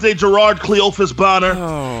happy birthday, Gerard Cleophas Bonner?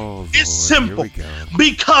 Oh, it's simple.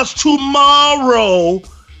 Because tomorrow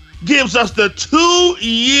gives us the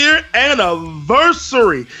 2-year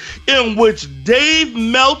anniversary in which Dave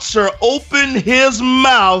Meltzer opened his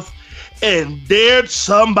mouth and dared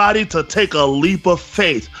somebody to take a leap of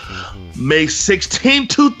faith. May 16,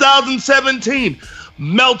 2017,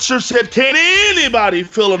 Meltzer said, "Can anybody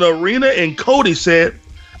fill an arena?" And Cody said,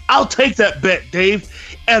 "I'll take that bet, Dave."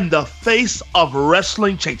 And the face of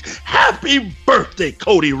wrestling changed. Happy birthday,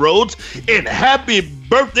 Cody Rhodes, and happy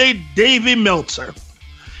birthday, Davey Meltzer.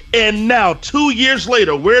 And now, 2 years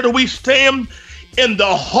later, where do we stand? In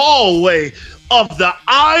the hallway of the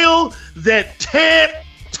aisle that Ted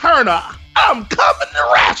Turner, I'm coming to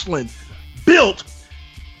wrestling, built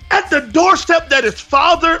at the doorstep that his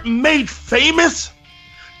father made famous.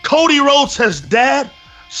 Cody Rhodes says, "Dad,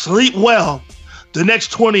 sleep well. The next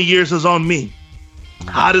 20 years is on me."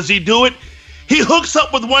 How does he do it? He hooks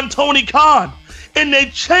up with one Tony Khan, and they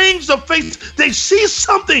change the face. They see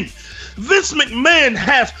something. Vince McMahon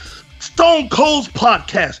has Stone Cold's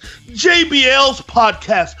podcast, JBL's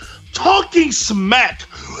podcast, Talking Smack.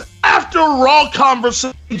 After Raw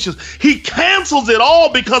conversations, he cancels it all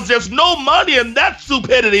because there's no money in that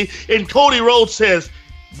stupidity, and Cody Rhodes says,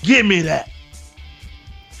 "Give me that."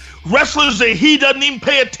 wrestlers that he doesn't even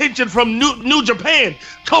pay attention from New Japan.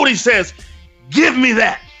 Cody says, give me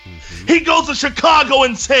that. He goes to Chicago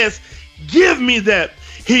and says, give me that.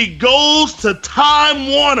 He goes to Time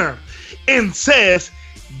Warner and says,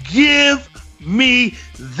 give me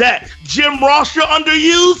that. Jim Ross, you're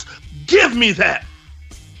underused? Give me that.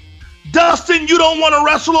 Dustin, you don't want to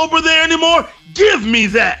wrestle over there anymore? Give me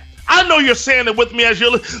that. I know you're saying it with me as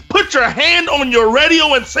you put your hand on your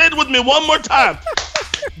radio and say it with me one more time.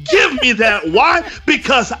 Give me that. Why?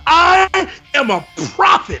 Because I am a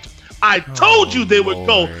prophet. I told you they would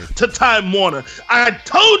go to Time Warner. I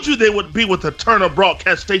told you they would be with the Turner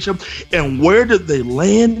Broadcast Station. And where did they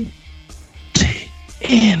land?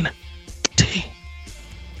 TNT.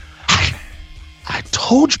 I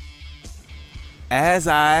told you. As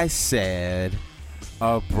I said,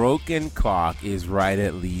 a broken clock is right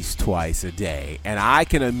at least twice a day. And I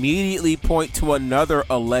can immediately point to another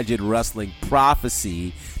alleged wrestling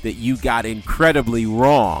prophecy that you got incredibly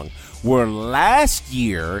wrong, where last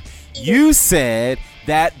year you said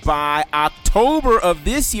that by October of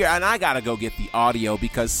this year, and I got to go get the audio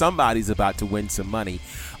because somebody's about to win some money.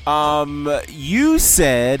 You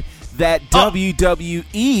said that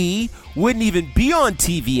WWE wouldn't even be on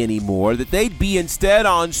TV anymore, that they'd be instead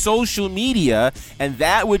on social media, and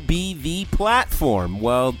that would be the platform.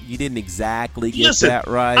 Well, you didn't exactly get that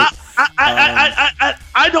right.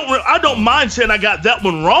 I don't mind saying I got that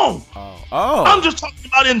one wrong. I'm just talking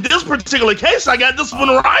about in this particular case, I got this one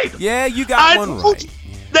right. Yeah, you got one right.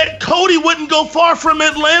 That Cody wouldn't go far from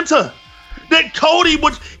Atlanta. That Cody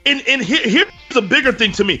would, and here's the bigger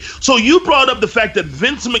thing to me. So you brought up the fact that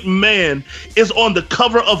Vince McMahon is on the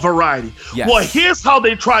cover of Variety. Yes. Well, here's how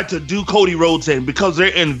they tried to do Cody Rhodes in, because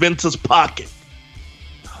they're in Vince's pocket.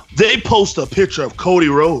 They post a picture of Cody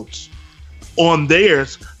Rhodes on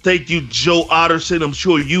theirs. Thank you, Joe Otterson. I'm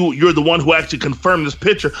sure you're the one who actually confirmed this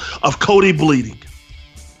picture of Cody bleeding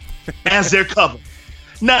as their cover.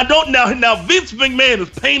 Now Vince McMahon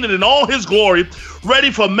is painted in all his glory,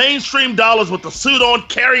 ready for mainstream dollars with the suit on,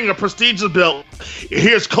 carrying a prestigious belt.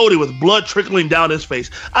 Here's Cody with blood trickling down his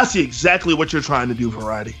face. I see exactly what you're trying to do,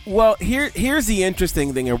 Variety. Well, here's the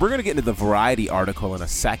interesting thing, and we're going to get into the Variety article in a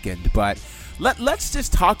second, but let's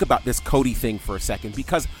just talk about this Cody thing for a second,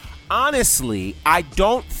 because honestly, I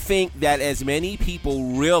don't think that as many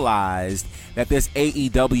people realized that this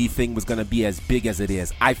AEW thing was going to be as big as it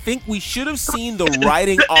is. I think we should have seen the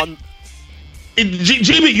writing on...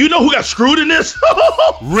 GB, you know who got screwed in this?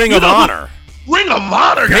 Ring of Honor. Ring of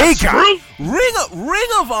Honor got screwed. Ring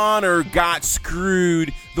of Honor got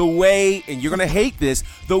screwed the way, and you're going to hate this,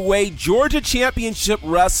 the way Georgia Championship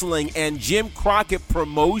Wrestling and Jim Crockett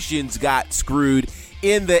Promotions got screwed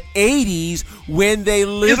in the 80s when they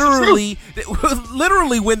literally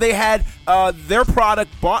when they had their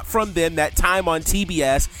product bought from them that time on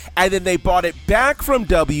TBS, and then they bought it back from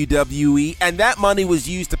WWE, and that money was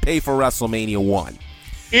used to pay for WrestleMania 1.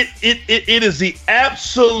 It is the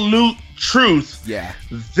absolute truth. Yeah.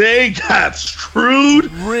 They got screwed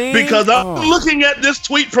because I'm looking at this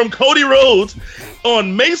tweet from Cody Rhodes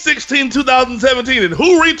on May 16, 2017, and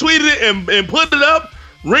who retweeted it and put it up?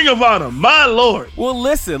 Ring of Honor, my Lord. Well,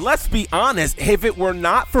 listen, let's be honest. If it were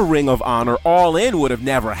not for Ring of Honor, All In would have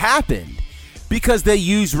never happened. Because they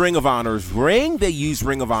use Ring of Honor's ring, they use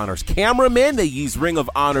Ring of Honor's cameramen, they use Ring of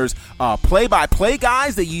Honor's play-by-play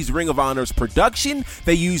guys, they use Ring of Honor's production,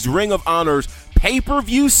 they use Ring of Honor's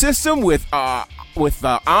pay-per-view system with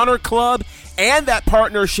the Honor Club and that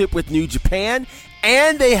partnership with New Japan.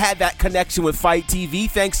 And they had that connection with Fight TV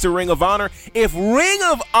thanks to Ring of Honor. If Ring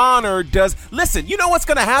of Honor does... Listen, you know what's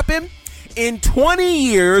going to happen? In 20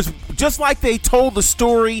 years, just like they told the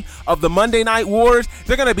story of the Monday Night Wars,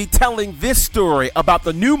 they're going to be telling this story about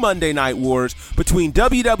the new Monday Night Wars between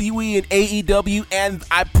WWE and AEW. And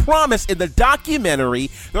I promise in the documentary,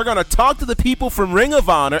 they're going to talk to the people from Ring of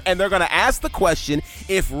Honor, and they're going to ask the question,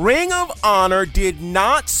 if Ring of Honor did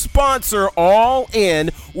not sponsor All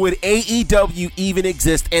In, would AEW even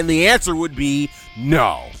exist? And the answer would be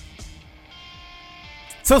no.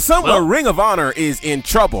 So somewhere Ring of Honor is in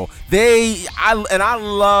trouble. I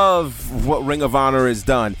love what Ring of Honor has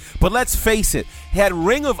done. But let's face it, had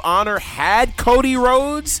Ring of Honor had Cody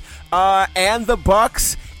Rhodes and the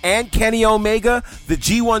Bucks and Kenny Omega, the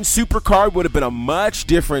G1 Supercard would have been a much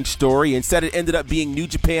different story. Instead, it ended up being New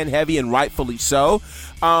Japan heavy, and rightfully so.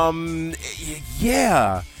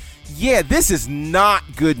 Yeah, this is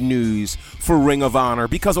not good news for Ring of Honor,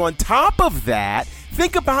 because on top of that,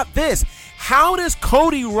 think about this. How does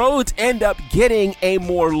Cody Rhodes end up getting a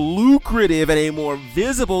more lucrative and a more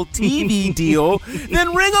visible TV deal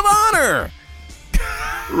than Ring of Honor?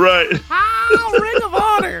 Right. How? Ring of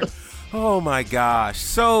Honor. Oh my gosh.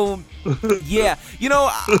 So, yeah,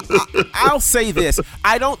 I'll say this.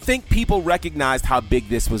 I don't think people recognized how big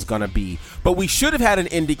this was going to be, but we should have had an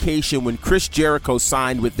indication when Chris Jericho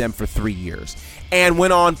signed with them for 3 years and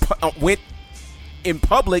went in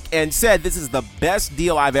public and said, this is the best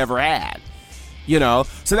deal I've ever had.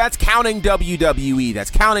 So that's counting WWE,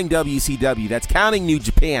 that's counting WCW, that's counting New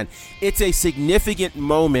Japan. It's a significant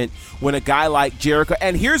moment when a guy like Jericho,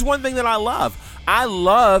 and here's one thing that I love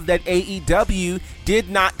that AEW did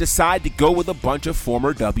not decide to go with a bunch of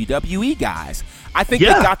former WWE guys. I think they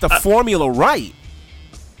got the formula right.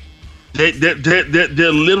 They're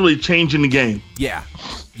literally changing the game. Yeah.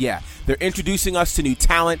 They're introducing us to new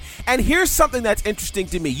talent. And here's something that's interesting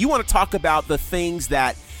to me. You want to talk about the things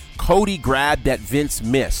that Cody grabbed that Vince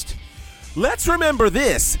missed. Let's remember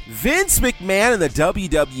this. Vince McMahon and the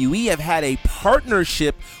WWE have had a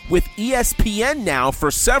partnership with ESPN now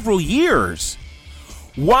for several years.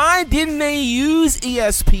 Why didn't they use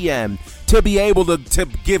ESPN to be able to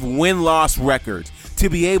give win-loss records, to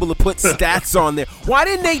be able to put stats on there? Why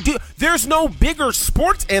didn't they do? There's no bigger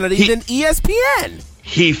sports entity than ESPN.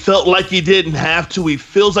 He felt like he didn't have to. He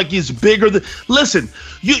feels like he's bigger than. Listen,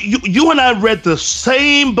 you and I read the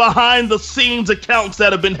same behind-the-scenes accounts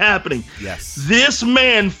that have been happening. Yes. This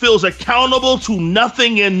man feels accountable to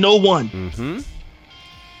nothing and no one. Mm-hmm.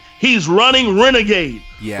 He's running renegade.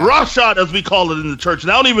 Yeah. Rashad, as we call it in the church.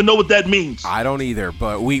 And I don't even know what that means. I don't either,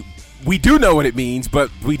 but we do know what it means, but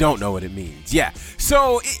we don't know what it means. Yeah.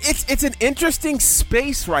 So it's an interesting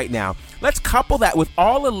space right now. Let's couple that with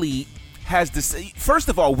All Elite. First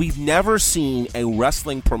of all, we've never seen a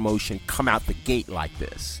wrestling promotion come out the gate like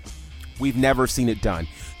this. We've never seen it done.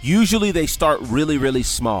 Usually they start really, really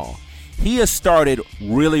small. He has started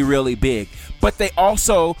really, really big. But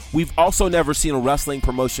we've also never seen a wrestling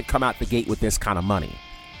promotion come out the gate with this kind of money.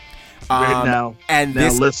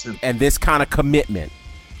 Listen. And this kind of commitment.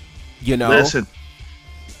 Listen.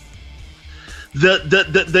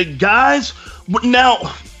 The guys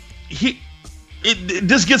now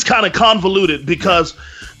this gets kind of convoluted because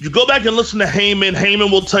you go back and listen to Heyman. Heyman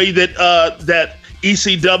will tell you that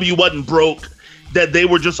ECW wasn't broke, that they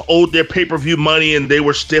were just owed their pay-per-view money and they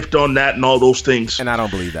were stiffed on that and all those things. And I don't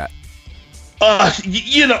believe that.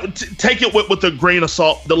 Take it with a grain of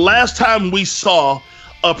salt. The last time we saw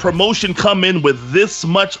a promotion come in with this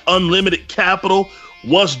much unlimited capital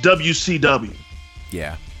was WCW.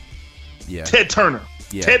 Yeah. Ted Turner.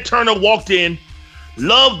 Yeah. Ted Turner walked in,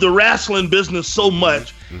 loved the wrestling business so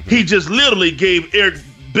much, he just literally gave Eric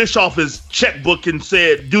Bischoff his checkbook and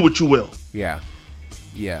said, do what you will. Yeah.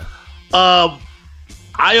 I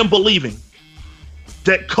am believing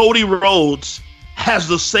that Cody Rhodes has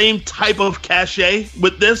the same type of cachet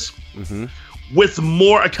with this, with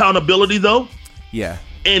more accountability though. Yeah.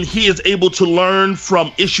 And he is able to learn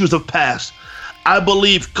from issues of past. I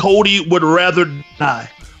believe Cody would rather die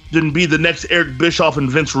than be the next Eric Bischoff and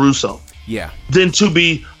Vince Russo. Yeah. Than to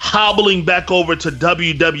be hobbling back over to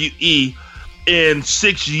WWE in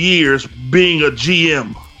 6 years being a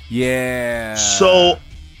GM. Yeah. So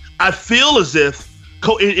I feel as if,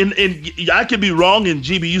 and I could be wrong, and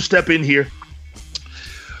GB, you step in here.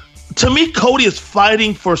 To me, Cody is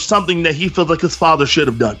fighting for something that he feels like his father should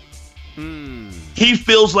have done. He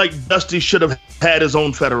feels like Dusty should have had his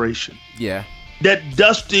own federation. Yeah. That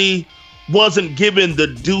Dusty wasn't given the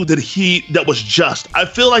due that was just. I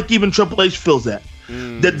feel like even Triple H feels that.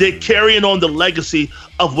 That they're carrying on the legacy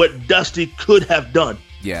of what Dusty could have done.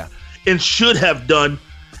 Yeah. And should have done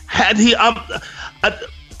had he I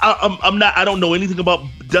don't know anything about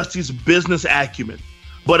Dusty's business acumen,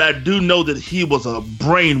 but I do know that he was a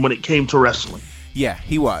brain when it came to wrestling. Yeah,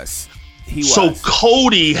 he was. So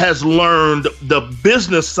Cody has learned the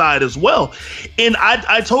business side as well. And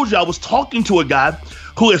I told you, I was talking to a guy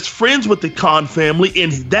who is friends with the Khan family,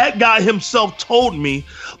 and that guy himself told me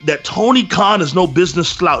that Tony Khan is no business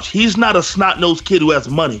slouch. He's not a snot-nosed kid who has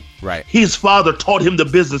money. Right. His father taught him the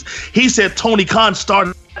business. He said Tony Khan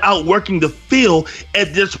started out working the field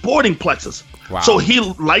at their sporting plexus. Wow. So he,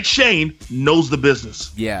 like Shane, knows the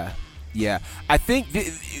business. Yeah. I think,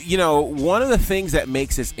 one of the things that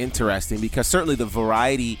makes this interesting, because certainly the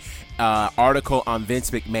Variety article on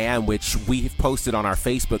Vince McMahon, which we've posted on our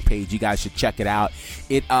Facebook page, you guys should check it out.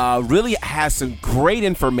 It really has some great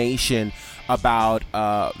information about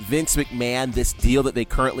Vince McMahon, this deal that they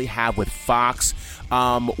currently have with Fox,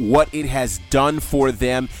 what it has done for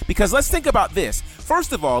them. Because let's think about this.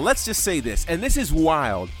 First of all, let's just say this, and this is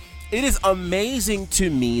wild. It is amazing to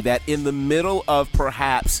me that in the middle of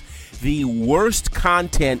perhaps the worst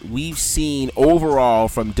content we've seen overall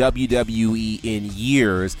from WWE in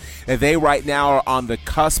years, that they right now are on the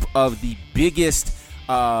cusp of the biggest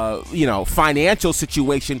financial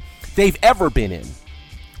situation they've ever been in,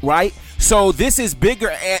 right? So this is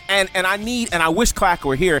bigger, and I wish Clack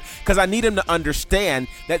were here because I need him to understand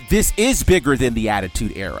that this is bigger than the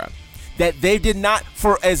Attitude Era. That they did not,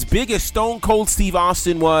 for as big as Stone Cold Steve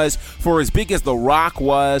Austin was, for as big as The Rock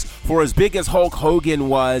was, for as big as Hulk Hogan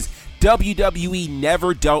was, WWE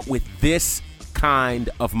never dealt with this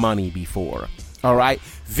kind of money before. All right?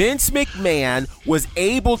 Vince McMahon was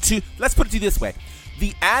able to, let's put it to you this way.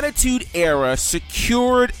 The Attitude Era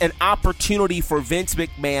secured an opportunity for Vince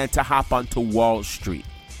McMahon to hop onto Wall Street,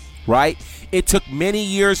 right? It took many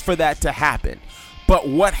years for that to happen. But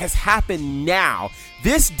what has happened now,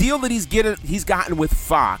 this deal that he's gotten with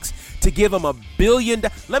Fox to give him $1 billion.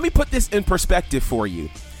 Let me put this in perspective for you.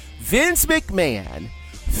 Vince McMahon,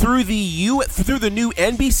 through the new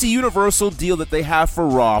NBC Universal deal that they have for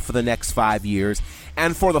Raw for the next 5 years,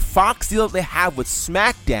 and for the Fox deal that they have with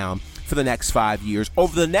SmackDown for the next 5 years.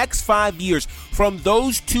 Over the next 5 years, from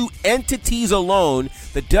those two entities alone,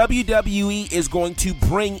 the WWE is going to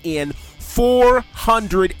bring in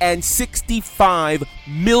 $465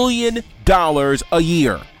 million a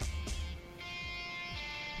year.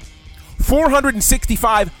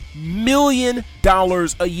 $465 million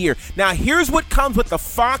a year. Now, here's what comes with the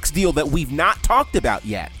Fox deal that we've not talked about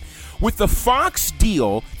yet. With the Fox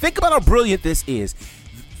deal, think about how brilliant this is.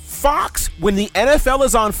 Fox, when the NFL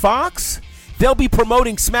is on Fox, they'll be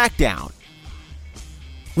promoting SmackDown.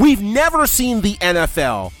 We've never seen the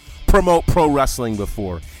NFL promote pro wrestling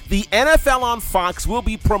before. The NFL on Fox will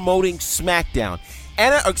be promoting SmackDown.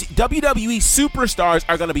 WWE superstars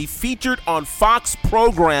are going to be featured on Fox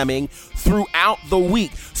programming throughout the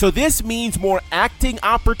week. So this means more acting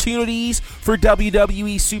opportunities for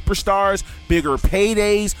WWE superstars, bigger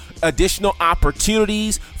paydays, additional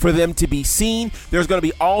opportunities for them to be seen. There's going to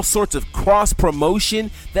be all sorts of cross promotion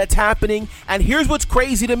that's happening. And here's what's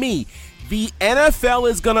crazy to me. The NFL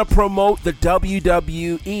is going to promote the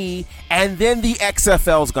WWE, and then the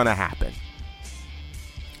XFL is going to happen.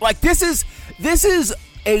 Like, this is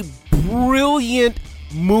a brilliant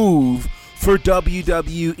move for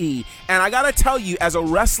WWE. And I gotta tell you, as a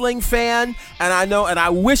wrestling fan, and I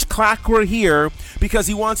wish Clack were here because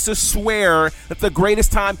he wants to swear that the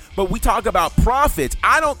greatest time, but we talk about prophets.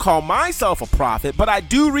 I don't call myself a prophet, but I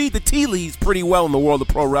do read the tea leaves pretty well in the world of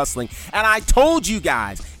pro wrestling. And I told you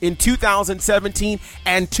guys in 2017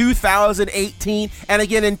 and 2018 and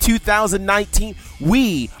again in 2019,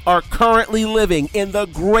 we are currently living in the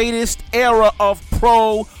greatest era of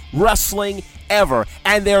pro wrestling ever.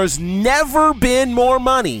 And there's never been more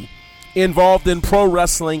money involved in pro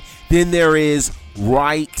wrestling than there is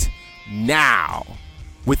right now.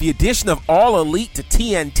 With the addition of All Elite to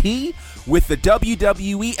TNT, with the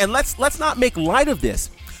WWE, and let's not make light of this.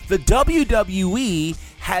 The WWE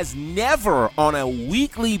has never on a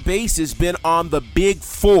weekly basis been on the Big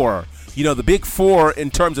Four. You know, the Big Four in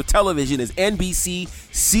terms of television is NBC,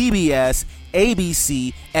 CBS,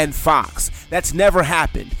 ABC, and Fox. That's never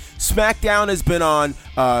happened. SmackDown has been on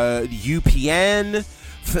UPN.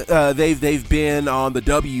 They've been on the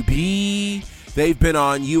WB. They've been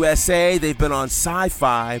on USA. They've been on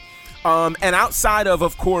Sci-Fi. And outside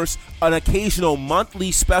of course, an occasional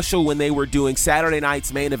monthly special when they were doing Saturday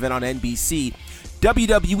night's main event on NBC,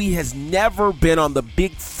 WWE has never been on the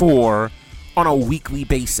Big Four on a weekly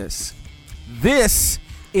basis. This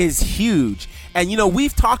is huge. And, you know,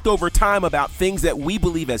 we've talked over time about things that we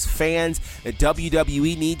believe as fans that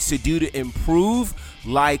WWE needs to do to improve,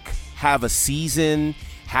 like have a season,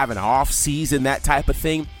 have an off season, that type of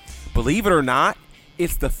thing. Believe it or not,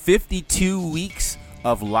 it's the 52 weeks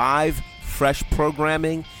of live, fresh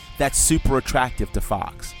programming that's super attractive to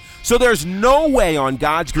Fox. So there's no way on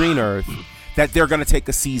God's green earth that they're going to take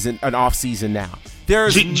an off season now.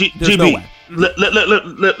 There's no way.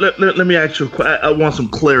 Let me ask you. I want some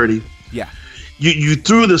clarity. Yeah. You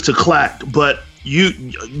threw this to Clack, but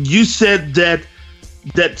you said that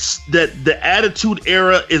the Attitude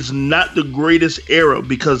Era is not the greatest era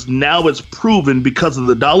because now it's proven because of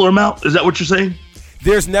the dollar amount. Is that what you're saying?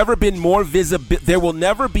 There's never been more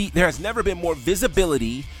visibility. There has never been more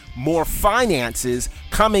visibility, more finances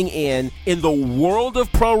coming in the world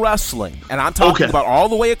of pro wrestling, and I'm talking about all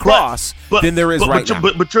the way across than there is right now.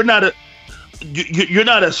 But you're not you're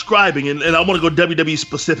not ascribing, and I want to go WWE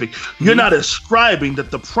specific. You're not ascribing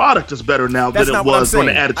that the product is better now than it was when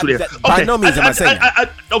the Attitude Era. By no means am I saying that. I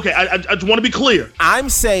just want to be clear. I'm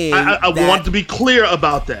saying I want to be clear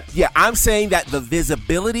about that. Yeah, I'm saying that the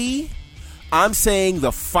visibility, I'm saying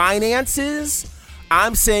the finances,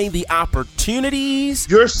 I'm saying the opportunities.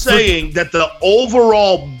 You're saying that the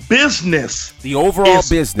overall business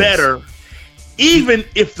is better, even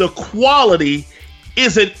if the quality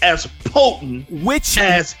isn't as potent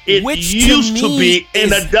as it used to be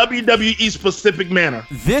in a WWE specific manner.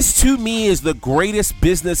 This to me is the greatest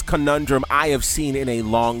business conundrum I have seen in a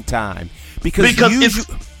long time. Because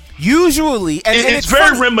usually and it's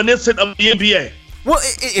very reminiscent of the NBA. Well,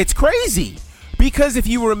 it's crazy. Because if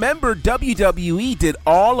you remember, WWE did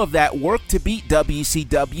all of that work to beat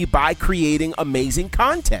WCW by creating amazing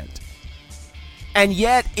content. And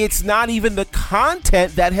yet, it's not even the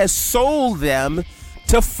content that has sold them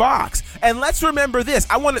to Fox. And let's remember this.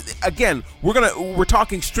 We're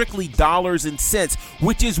talking strictly dollars and cents,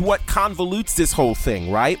 which is what convolutes this whole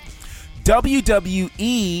thing, right?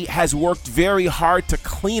 WWE has worked very hard to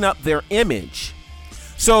clean up their image.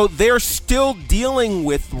 So they're still dealing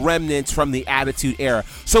with remnants from the Attitude Era.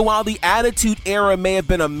 So while the Attitude Era may have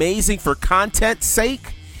been amazing for content's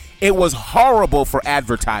sake, it was horrible for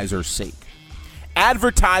advertisers' sake.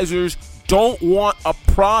 Advertisers don't want a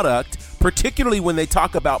product, particularly when they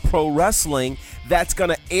talk about pro wrestling, that's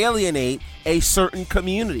going to alienate a certain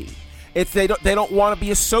community. If they don't want to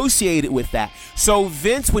be associated with that. So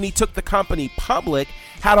Vince, when he took the company public,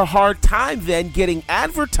 had a hard time then getting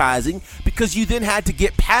advertising because you then had to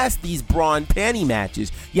get past these bra and panty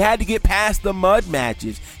matches. You had to get past the mud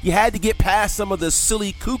matches. You had to get past some of the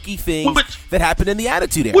silly, kooky things that happened in the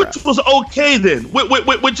Attitude Era. Which was okay then.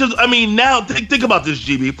 Which is, I mean, now think about this,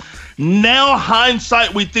 GB. Now,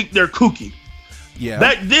 hindsight, we think they're kooky. Yeah.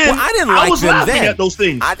 Back then, I was laughing at those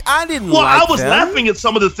things. I didn't well, like I was them. laughing at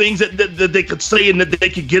some of the things that they could say and that they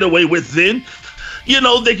could get away with then. You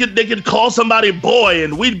know, they could call somebody boy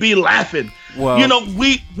and we'd be laughing. Well, you know,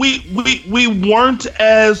 we weren't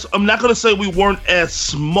as, I'm not going to say we weren't as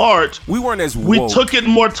smart. We weren't as woke. We took it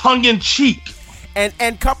more tongue in cheek.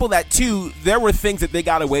 And couple that too, there were things that they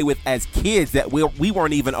got away with as kids that we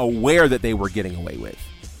weren't even aware that they were getting away with.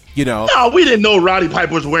 You know? No, we didn't know Roddy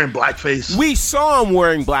Piper was wearing blackface. We saw him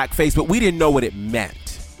wearing blackface, but we didn't know what it meant.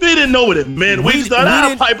 We didn't know what it meant. We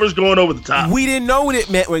thought Piper's going over the top. We didn't know what it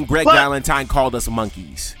meant when Greg Valentine called us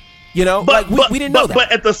monkeys. You know? We didn't know that.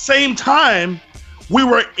 But at the same time, we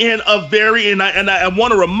were in a very, and I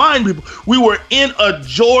want to remind people, we were in a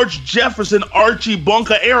George Jefferson, Archie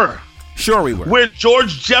Bunker era. Sure we were. Where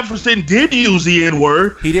George Jefferson did use the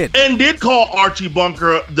N-word. He did. And did call Archie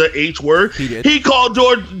Bunker the H-word. He did. He called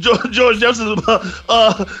George Jefferson's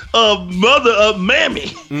mother Mammy.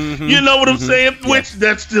 Mm-hmm. You know what I'm saying? Yeah. Which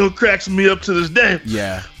that still cracks me up to this day.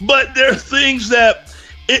 Yeah. But there are things that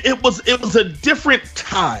it was a different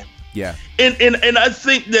time. Yeah. And I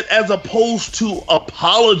think that as opposed to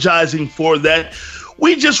apologizing for that,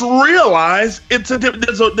 we just realized there's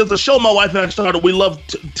a show my wife and I started. We love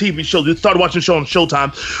TV shows. We started watching a show on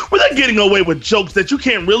Showtime where they're getting away with jokes that you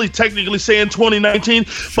can't really technically say in 2019,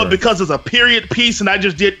 sure. But because it's a period piece, and I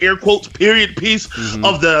just did air quotes period piece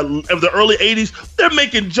of the early 80s, they're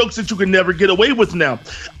making jokes that you can never get away with now.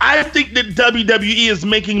 I think that WWE is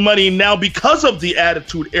making money now because of the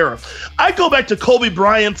Attitude Era. I go back to Kobe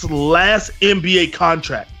Bryant's last NBA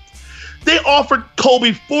contract. They offered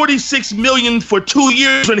Kobe $46 million for 2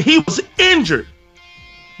 years when he was injured.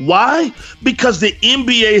 Why? Because the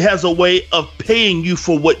NBA has a way of paying you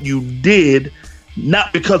for what you did,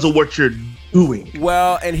 not because of what you're doing.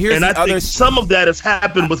 Well, and I think some of that has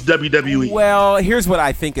happened with WWE. Well, here's what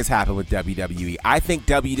I think has happened with WWE. I think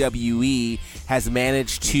WWE has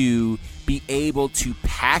managed to be able to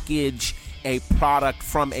package a product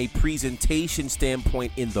from a presentation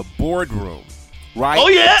standpoint in the boardroom. Right? Oh,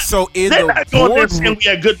 yeah. So they're not going there saying we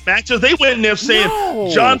had good matches. They went in there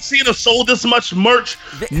saying John Cena sold this much merch.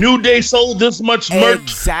 New Day sold this much merch.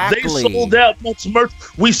 Exactly. They sold that much merch.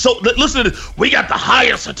 Listen to this. We got the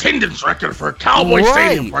highest attendance record for Cowboy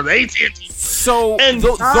Stadium for the AT&T. So and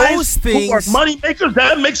those things who are money makers,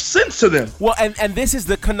 that makes sense to them. Well, and this is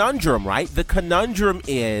the conundrum, right? The conundrum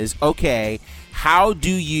is, okay, how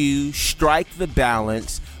do you strike the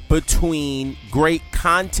balance between great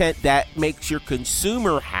content that makes your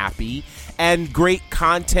consumer happy and great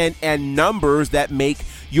content and numbers that make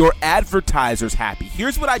your advertisers happy?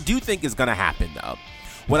 Here's what I do think is going to happen, though.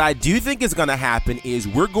 What I do think is going to happen is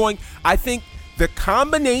I think the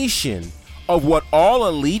combination of what All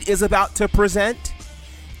Elite is about to present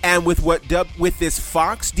and with this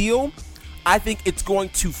Fox deal, I think it's going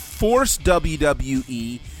to force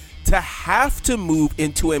WWE to have to move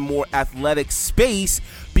into a more athletic space,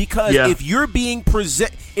 because if you're being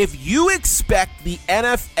if you expect the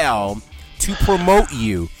NFL to promote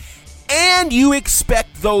you and you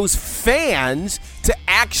expect those fans to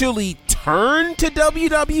actually turn to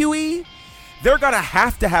WWE, they're going to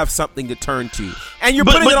have something to turn to. And you're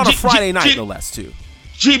putting it on a Friday night, no less, too.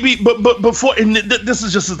 GB, but before, and this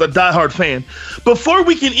is just as a diehard fan, before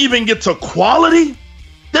we can even get to quality,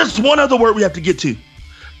 There's one other word we have to get to.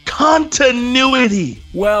 Continuity.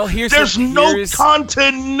 Well, there's no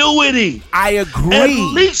continuity. I agree.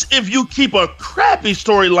 At least if you keep a crappy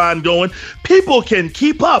storyline going, people can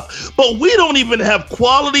keep up. But we don't even have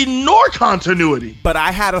quality nor continuity. But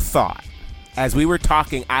I had a thought. As we were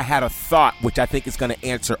talking, I had a thought which I think is going to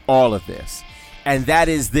answer all of this. And that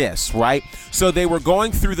is this, right? So they were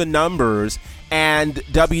going through the numbers, and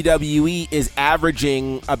WWE is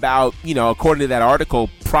averaging about, according to that article,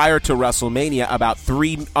 prior to WrestleMania, about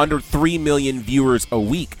under 3 million viewers a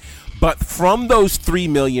week. But from those 3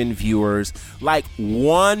 million viewers, like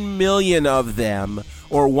 1 million of them,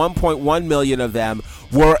 or 1.1 million of them,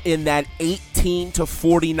 were in that 18 to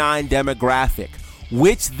 49 demographic,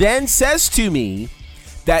 which then says to me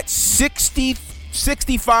that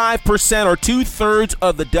 65% or 2/3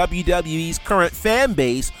 of the WWE's current fan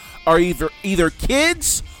base are either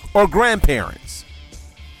kids or grandparents.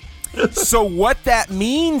 So what that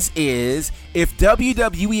means is, if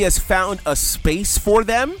WWE has found a space for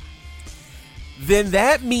them, then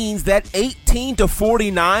that means that 18 to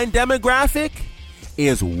 49 demographic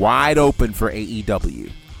is wide open for AEW.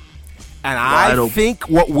 And I think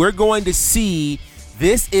what we're going to see,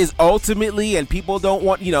 this is ultimately, and people don't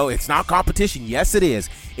want, it's not competition. Yes, it is.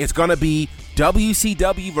 It's going to be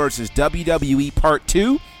WCW versus WWE Part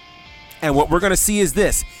 2. And what we're going to see is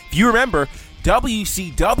this. If you remember,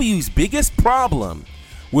 WCW's biggest problem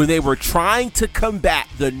when they were trying to combat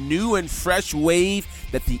the new and fresh wave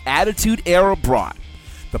that the Attitude Era brought,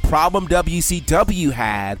 the problem WCW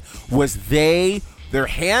had was their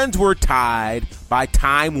hands were tied by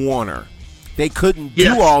Time Warner. They couldn't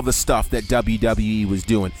do all the stuff that WWE was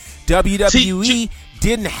doing. WWE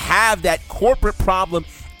didn't have that corporate problem,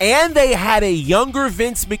 and they had a younger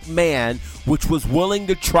Vince McMahon, which was willing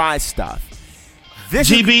to try stuff. And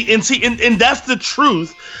that's the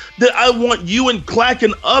truth that I want you and Clack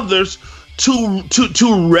and others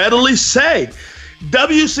to readily say.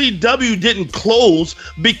 WCW didn't close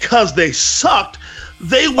because they sucked.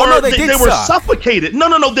 They were suffocated.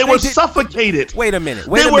 No. They were suffocated. Wait a minute.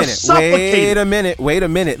 Wait a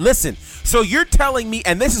minute. Listen. So you're telling me,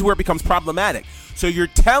 and this is where it becomes problematic. So you're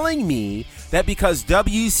telling me that because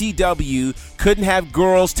WCW couldn't have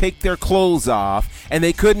girls take their clothes off, and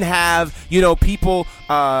they couldn't have, people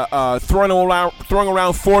throwing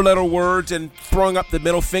around four-letter words and throwing up the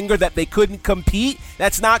middle finger, that they couldn't compete?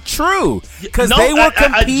 That's not true. Because they were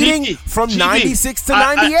competing from 96 to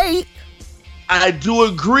 98. I do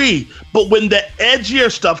agree, but when the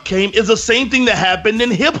edgier stuff came, it's the same thing that happened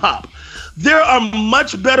in hip-hop. There are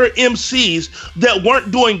much better MCs that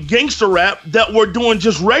weren't doing gangster rap, that were doing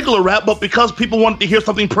just regular rap, but because people wanted to hear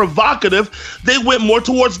something provocative, they went more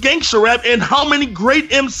towards gangster rap. And how many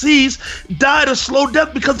great MCs died a slow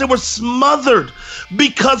death because they were smothered?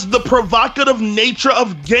 Because the provocative nature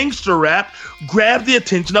of gangster rap grabbed the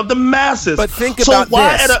attention of the masses. But think about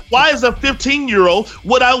this. Why as a 15-year-old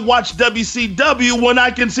would I watch WCW when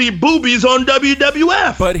I can see boobies on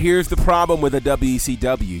WWF? But here's the problem with the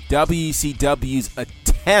WCW. WCW's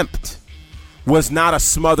attempt was not a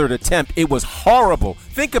smothered attempt. It was horrible.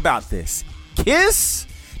 Think about this. Kiss?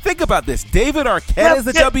 Think about this. David Arquette is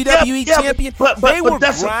the WWE champion. They were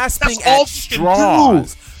grasping at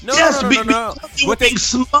straws. No. What they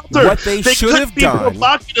should have done.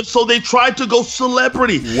 Provocative, so they tried to go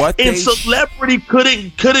celebrity. Celebrity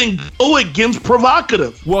couldn't go against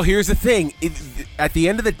provocative. Well, here's the thing. At the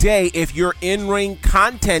end of the day, if your in-ring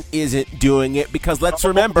content isn't doing it, because let's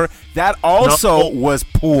remember that also was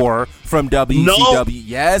poor from WCW. No.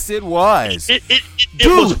 Yes, it was. It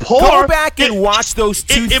was poor. Go back and watch those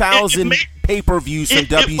 2000 pay-per-views from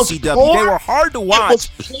WCW. They were hard to watch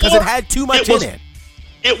because it had too much in it.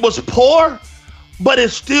 It was poor, but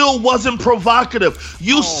it still wasn't provocative.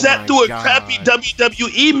 You sat through a crappy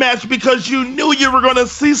WWE match because you knew you were going to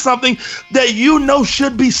see something that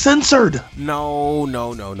should be censored. No.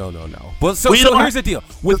 Well, so here's the deal.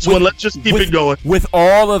 Let's just keep it going. With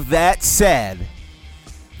all of that said,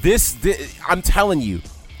 this I'm telling you,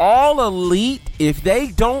 All Elite, if they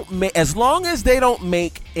don't as long as they don't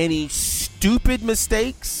make any stupid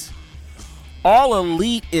mistakes, All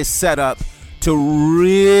Elite is set up to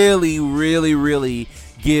really, really, really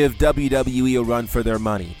give WWE a run for their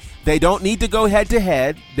money. They don't need to go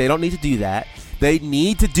head-to-head. They don't need to do that. They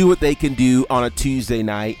need to do what they can do on a Tuesday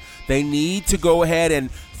night. They need to go ahead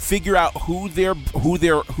and figure out who their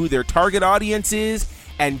target audience is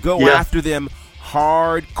and go after them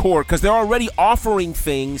hardcore, because they're already offering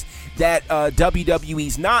things that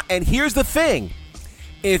WWE's not. And here's the thing.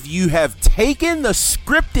 If you have taken the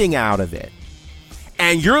scripting out of it,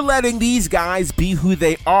 and you're letting these guys be who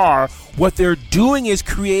they are, what they're doing is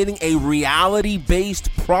creating a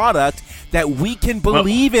reality-based product that we can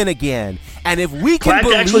believe in again. And if we can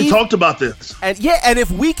Black actually talked about this. And if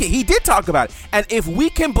we can, he did talk about it. And if we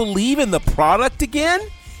can believe in the product again,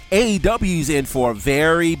 AEW's in for a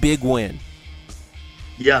very big win.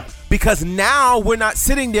 Yeah. Because now we're not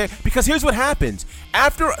sitting there. Because here's what happens.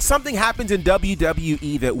 After something happens in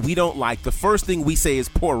WWE that we don't like, the first thing we say is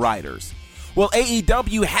poor writers. Well,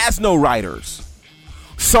 AEW has no writers.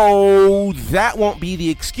 So that won't be the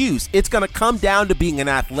excuse. It's going to come down to being an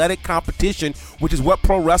athletic competition, which is what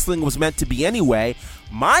pro wrestling was meant to be anyway.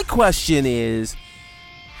 My question is,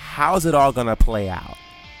 how's it all going to play out?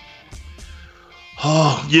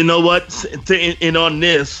 Oh, you know what? And on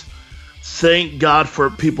this, thank God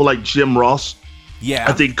for people like Jim Ross. Yeah.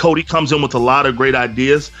 I think Cody comes in with a lot of great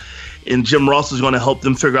ideas, and Jim Ross is going to help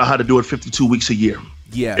them figure out how to do it 52 weeks a year.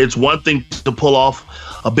 Yeah. It's one thing to pull off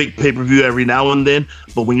a big pay-per-view every now and then,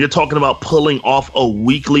 but when you're talking about pulling off a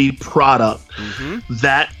weekly product,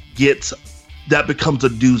 that becomes a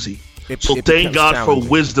doozy. So thank God for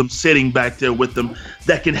wisdom sitting back there with them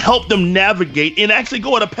that can help them navigate and actually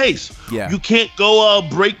go at a pace. Yeah. You can't go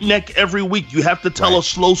breakneck every week. You have to tell a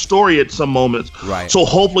slow story at some moments. Right. So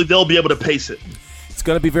hopefully they'll be able to pace it. It's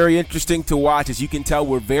going to be very interesting to watch. As you can tell,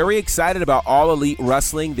 we're very excited about All Elite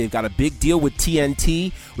Wrestling. They've got a big deal with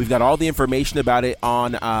TNT. We've got all the information about it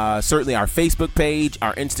on certainly our Facebook page,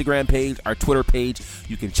 our Instagram page, our Twitter page.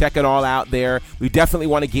 You can check it all out there. We definitely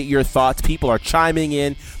want to get your thoughts. People are chiming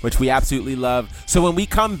in, which we absolutely love. So when we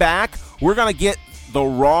come back, we're going to get the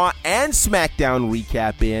Raw and SmackDown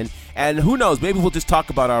recap in. And who knows, maybe we'll just talk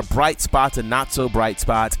about our bright spots and not so bright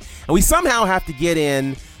spots. And we somehow have to get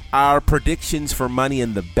in our predictions for Money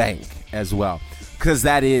in the Bank as well, because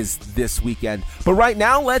that is this weekend. But right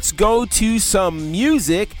now, let's go to some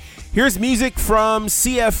music. Here's music from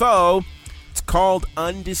CFO. It's called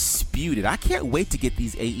Undisputed. I can't wait to get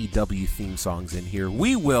these AEW theme songs in here.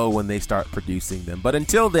 We will when they start producing them. But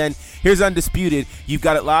until then, here's Undisputed. You've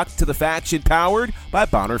got it locked to the Faction, powered by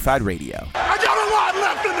Bonafide Radio. I got a lot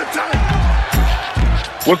left in the tank.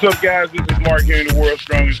 What's up, guys? This is Mark here, the World's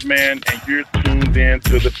Strongest Man, and you're tuned in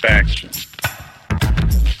to The Faction.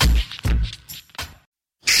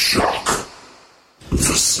 Shock the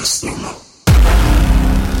system.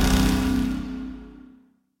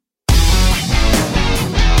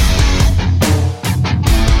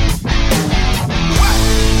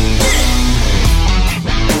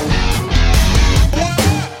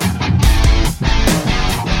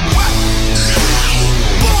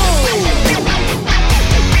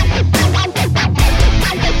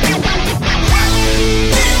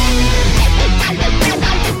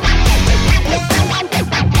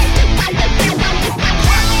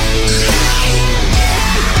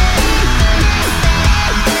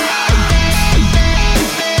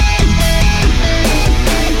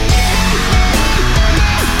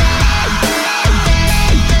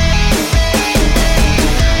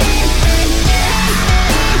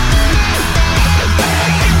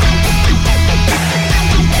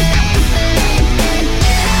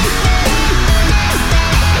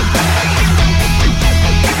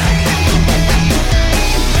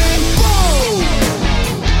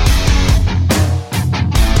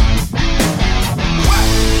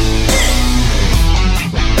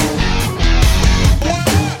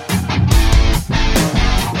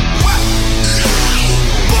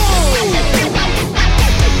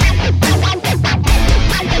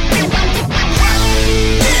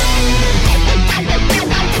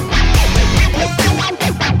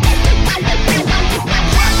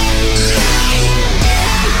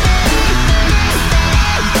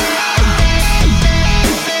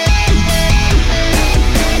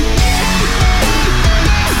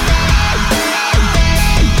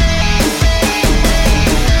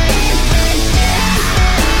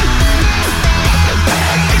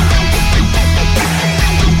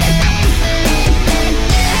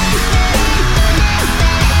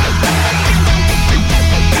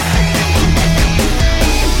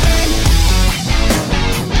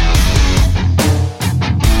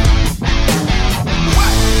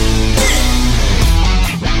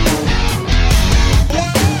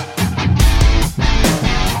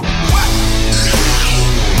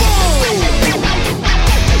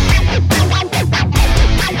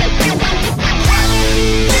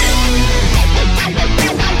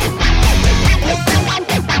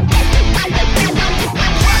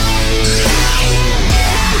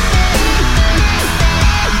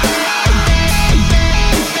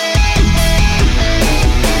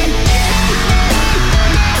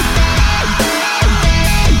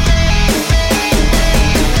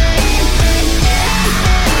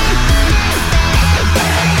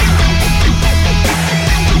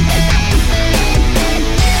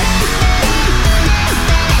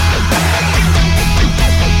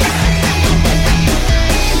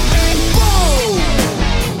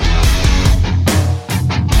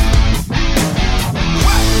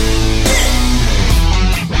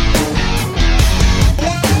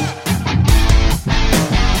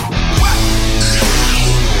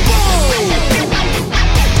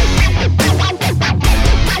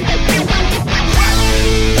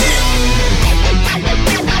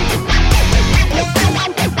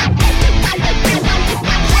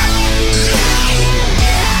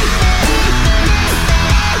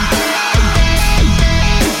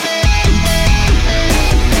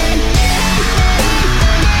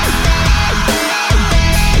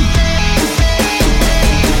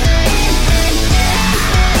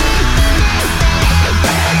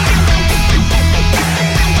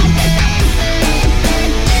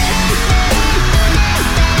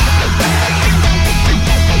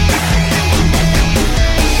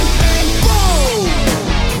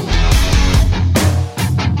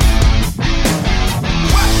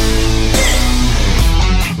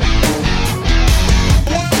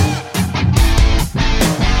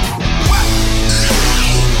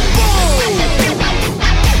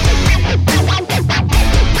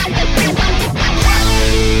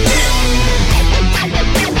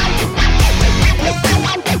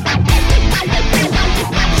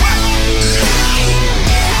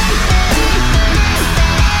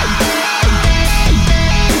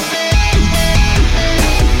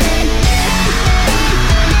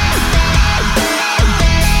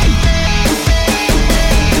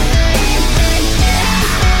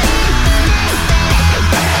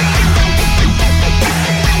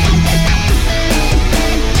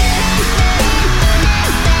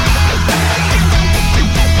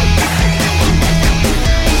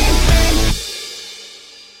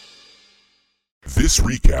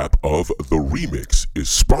 recap of The Remix is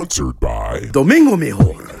sponsored by Domingo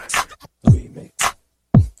Mejor.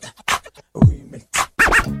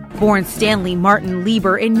 Born Stanley Martin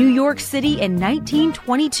Lieber in New York City in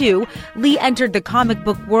 1922, Lee entered the comic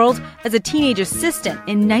book world as a teenage assistant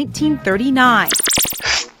in 1939.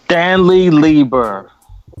 Stanley Lieber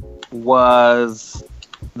was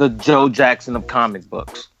the Joe Jackson of comic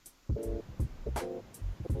books.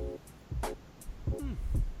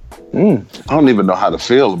 I don't even know how to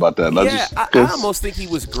feel about that. I almost think he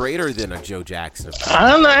was greater than a Joe Jackson. I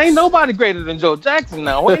don't know, ain't nobody greater than Joe Jackson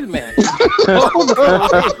now. Wait a minute. See,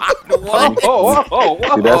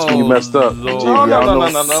 that's when you messed up. No.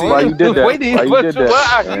 Why you did that? Why you did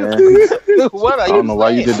that? What are I don't know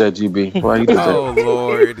why you did that, GB. Why you did that? Oh,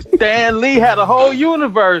 Lord. Stan Lee had a whole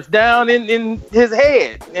universe down in his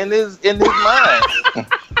head, in his mind.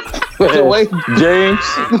 James.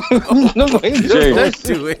 James.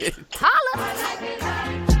 Do it.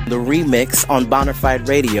 Holla. The Remix on Bonafide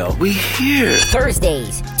Radio. We here.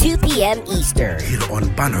 Thursdays, 2 p.m. Eastern. Here on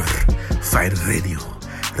Bonafide Radio.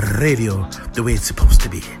 Radio the way it's supposed to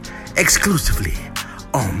be. Exclusively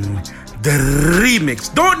on The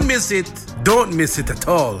Remix. Don't miss it. Don't miss it at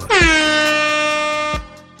all.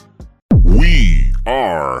 We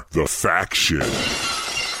are the Faction.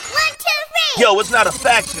 Yo, it's not a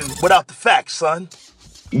faction without the facts, son.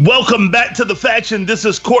 Welcome back to The Faction. This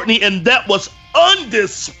is Courtney, and that was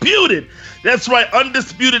Undisputed. That's right,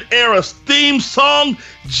 Undisputed Era's theme song,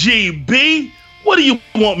 GB. What do you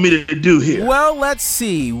want me to do here? Well, let's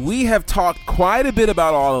see. We have talked quite a bit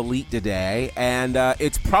about All Elite today, and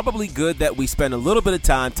it's probably good that we spend a little bit of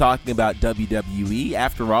time talking about WWE.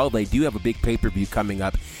 After all, they do have a big pay-per-view coming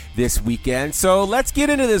up this weekend. So let's get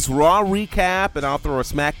into this Raw recap, and I'll throw a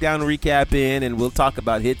SmackDown recap in, and we'll talk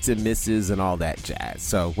about hits and misses and all that jazz.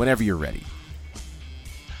 So whenever you're ready.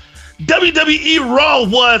 WWE Raw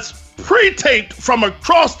was pre-taped from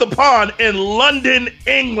across the pond in London,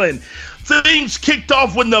 England. Things kicked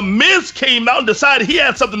off when The Miz came out and decided he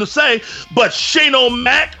had something to say, but Shane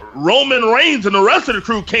O'Mac, Roman Reigns, and the rest of the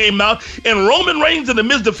crew came out, and Roman Reigns and The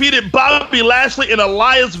Miz defeated Bobby Lashley and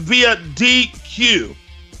Elias via DQ.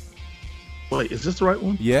 Wait, is this the right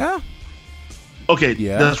one? Yeah. Okay,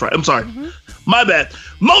 yeah, that's right. I'm sorry. My bad.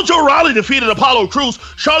 Mojo Rawley defeated Apollo Crews.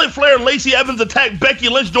 Charlotte Flair and Lacey Evans attacked Becky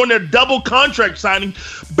Lynch during their double contract signing.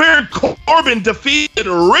 Baron Corbin defeated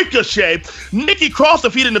Ricochet. Nikki Cross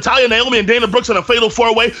defeated Natalya, Naomi, and Dana Brooks in a fatal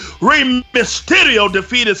four-way. Rey Mysterio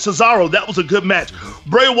defeated Cesaro. That was a good match.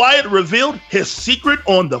 Bray Wyatt revealed his secret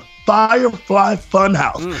on the Firefly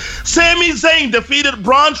Funhouse. Sami Zayn defeated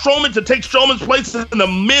Braun Strowman to take Strowman's place in the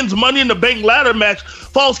men's Money in the Bank ladder match.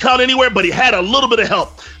 Falls count anywhere, but he had a little bit of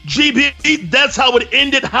help. GB, that's how it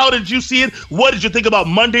ended. How did you see it? What did you think about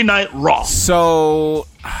Monday Night Raw? So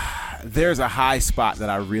there's a high spot that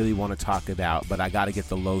I really want to talk about, but I got to get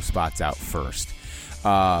the low spots out first.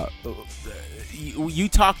 You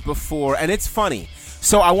talked before, and it's funny.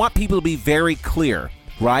 So I want people to be very clear,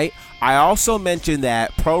 right? I also mentioned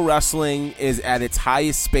that pro wrestling is at its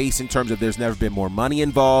highest space in terms of there's never been more money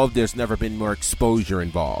involved. There's never been more exposure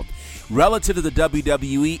involved. Relative to the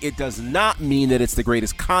WWE, it does not mean that it's the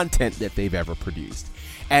greatest content that they've ever produced.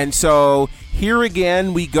 And so here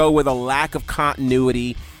again, we go with a lack of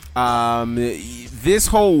continuity. This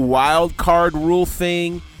whole wild card rule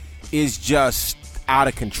thing is just out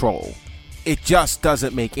of control. It just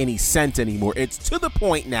doesn't make any sense anymore. It's to the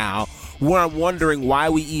point now where I'm wondering why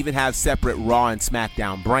we even have separate Raw and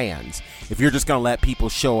SmackDown brands if you're just going to let people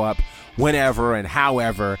show up whenever and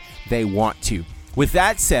however they want to. With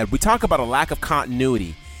that said, we talk about a lack of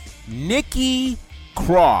continuity. Nikki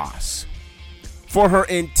Cross, for her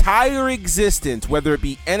entire existence, whether it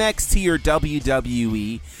be NXT or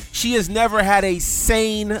WWE, she has never had a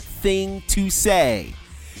sane thing to say.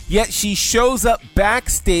 Yet she shows up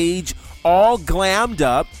backstage all glammed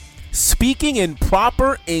up, speaking in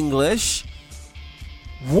proper English.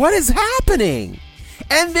 What is happening?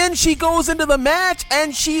 And then she goes into the match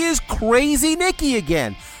and she is crazy Nikki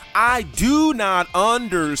again. I do not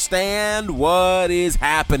understand what is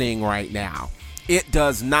happening right now. It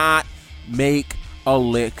does not make a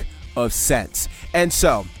lick of sense. And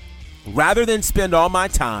so, rather than spend all my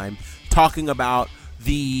time talking about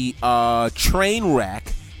the train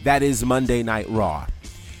wreck that is Monday Night Raw,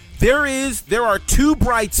 there are two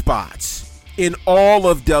bright spots in all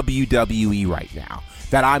of WWE right now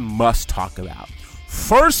that I must talk about.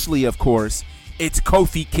 Firstly, of course, it's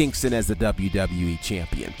Kofi Kingston as the WWE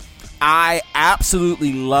champion. I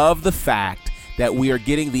absolutely love the fact that we are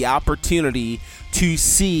getting the opportunity to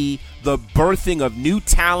see the birthing of new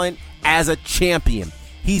talent as a champion.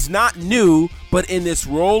 He's not new, but in this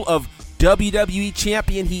role of WWE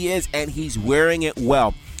champion he is, and he's wearing it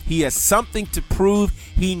well. He has something to prove.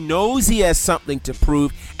 He knows he has something to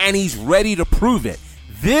prove, and he's ready to prove it.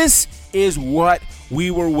 This is what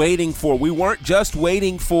we were waiting for. We weren't just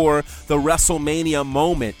waiting for the WrestleMania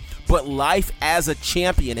moment, but life as a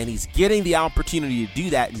champion, and he's getting the opportunity to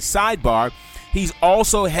do that. And sidebar, he's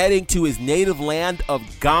also heading to his native land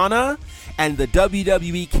of Ghana, and the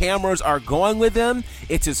WWE cameras are going with him.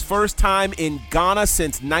 It's his first time in Ghana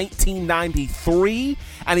since 1993,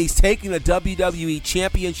 and he's taking the WWE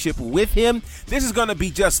Championship with him. This is going to be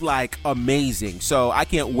just like amazing. So I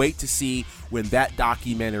can't wait to see when that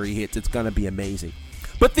documentary hits. It's going to be amazing.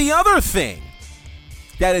 But the other thing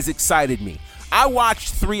that has excited me, I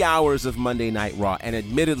watched 3 hours of Monday Night Raw, and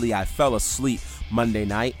admittedly I fell asleep Monday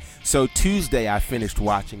night. So Tuesday I finished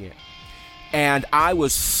watching it. And I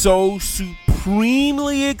was so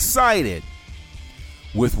supremely excited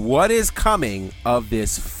with what is coming of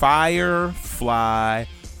this Firefly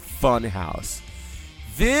Funhouse.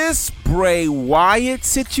 This Bray Wyatt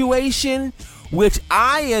situation, which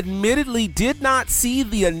I admittedly did not see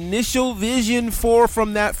the initial vision for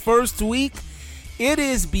from that first week, it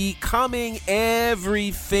is becoming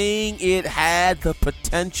everything it had the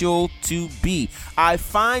potential to be. I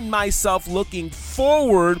find myself looking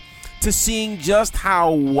forward to seeing just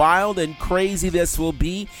how wild and crazy this will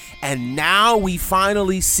be. And now we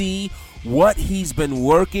finally see what he's been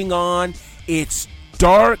working on. It's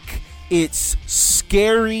dark, it's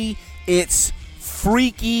scary, it's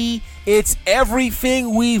freaky, it's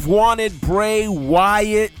everything we've wanted Bray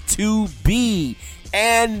Wyatt to be,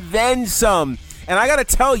 and then some. And I gotta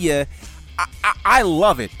tell you, I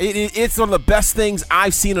love it. It's one of the best things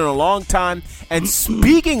I've seen in a long time. And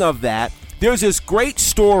speaking of that, there's this great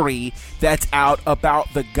story that's out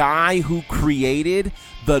about the guy who created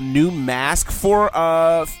the new mask for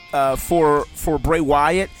Bray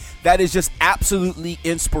Wyatt. That is just absolutely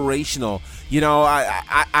inspirational. You know,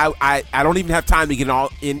 I don't even have time to get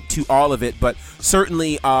into all of it, but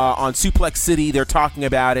certainly on Suplex City they're talking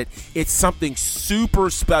about it. It's something super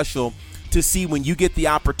special to see when you get the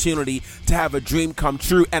opportunity to have a dream come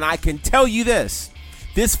true. And I can tell you this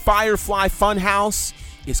Firefly Funhouse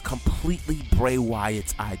is completely Bray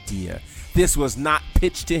Wyatt's idea. This was not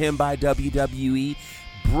pitched to him by WWE.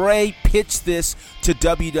 Bray pitched this to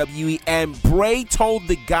WWE, and Bray told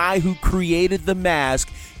the guy who created the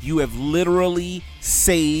mask, "You have literally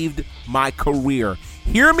saved my career."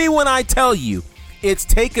 Hear me when I tell you, it's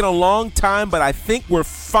taken a long time, but I think we're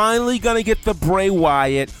finally going to get the Bray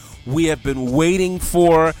Wyatt we have been waiting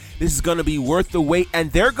for. This is going to be worth the wait,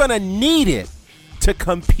 and they're going to need it to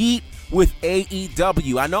compete with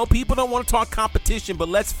AEW. I know people don't want to talk competition, but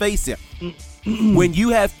let's face it. When you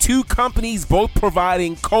have two companies both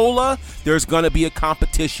providing cola, there's going to be a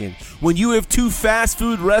competition. When you have two fast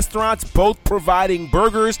food restaurants both providing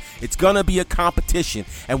burgers, it's going to be a competition.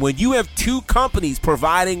 And when you have two companies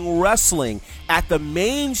providing wrestling at the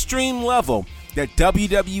mainstream level that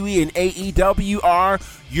WWE and AEW are,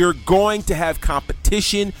 you're going to have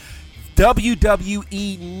competition.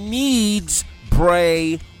 WWE needs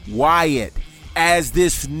Bray Wyatt as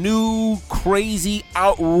this new crazy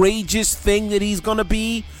outrageous thing that he's gonna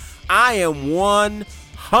be. I am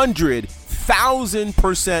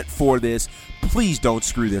 100,000% for this. Please don't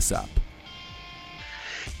screw this up.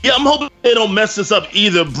 Yeah, I'm hoping they don't mess this up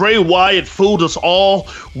either. Bray Wyatt fooled us all.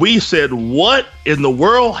 We said, what in the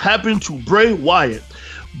world happened to Bray Wyatt?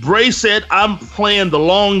 Bray said, I'm playing the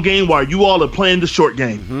long game while you all are playing the short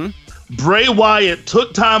game. Mm-hmm. Bray Wyatt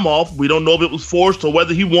took time off. We don't know if it was forced or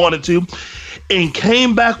whether he wanted to, and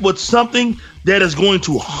came back with something that is going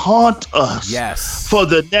to haunt us for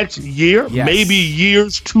the next year, maybe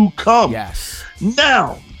years to come.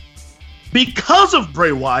 Now, because of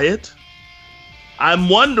Bray Wyatt, I'm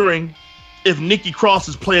wondering if Nikki Cross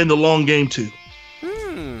is playing the long game too.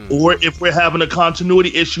 Or if we're having a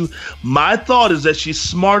continuity issue. My thought is that she's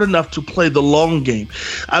smart enough to play the long game.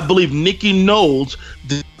 I believe Nikki knows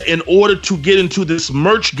that in order to get into this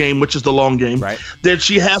merch game, which is the long game, that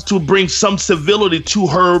she has to bring some civility to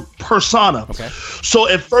her persona. So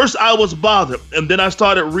at first I was bothered, and then I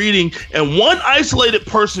started reading, and one isolated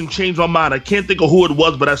person changed my mind. I can't think of who it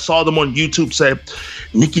was, but I saw them on YouTube say,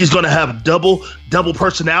 Nikki's going to have double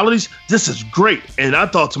personalities. This is great. And I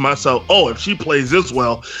thought to myself, oh, if she plays this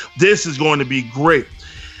well, this is going to be great.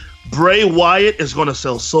 Bray Wyatt is going to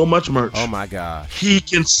sell so much merch. Oh my God. He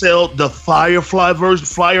can sell the Firefly version,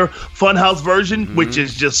 Flyer Funhouse version, which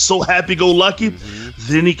is just so happy-go-lucky.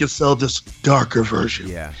 Then he can sell this darker version.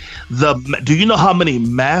 Do you know how many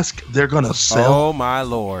masks they're going to sell? Oh my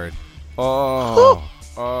Lord. Oh.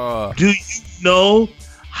 Do you know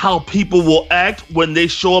how people will act when they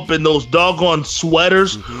show up in those doggone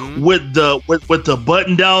sweaters with the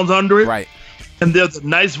button downs under it. Right. And they're the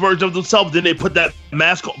nice version of themselves. Then they put that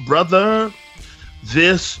mask on. Brother,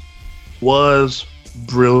 this was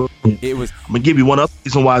brilliant. It was. I'm going to give you one other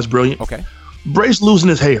reason why it's brilliant. Okay. Bray's losing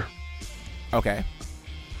his hair. Okay.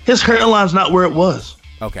 His hairline's not where it was.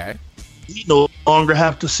 Okay. You no longer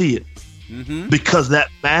have to see it. Because that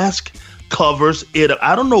mask covers it up.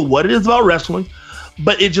 I don't know what it is about wrestling,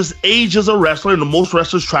 but it just ages a wrestler, and most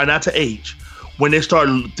wrestlers try not to age when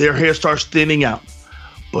their hair starts thinning out.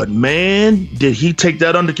 But man, did he take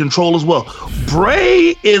that under control as well.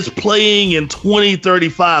 Bray is playing in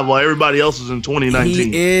 2035 while everybody else is in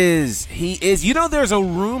 2019. He is. You know, there's a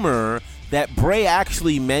rumor that Bray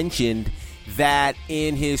actually mentioned that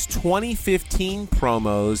in his 2015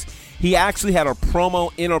 promos, he actually had a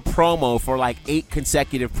promo in a promo for like 8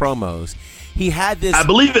 consecutive promos. He had this. I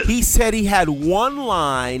believe it. He said he had one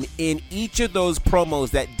line in each of those promos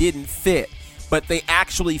that didn't fit, but they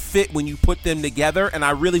actually fit when you put them together, and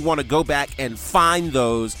I really want to go back and find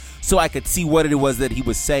those so I could see what it was that he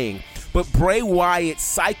was saying. But Bray Wyatt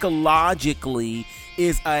psychologically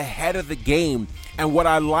is ahead of the game, and what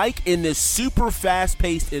I like in this super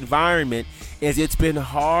fast-paced environment is it's been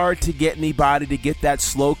hard to get anybody to get that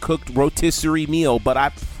slow-cooked rotisserie meal, but I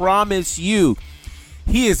promise you,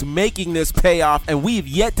 he is making this payoff, and we've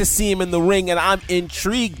yet to see him in the ring, and I'm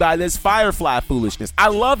intrigued by this Firefly foolishness. I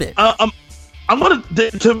love it.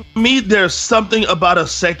 To me, there's something about a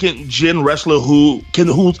second gen wrestler who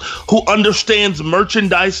understands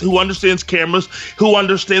merchandise, who understands cameras, who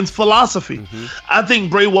understands philosophy. I think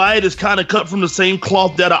Bray Wyatt is kind of cut from the same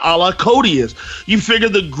cloth that a la Cody is. You figure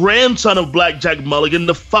the grandson of Blackjack Mulligan,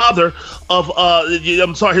 the father of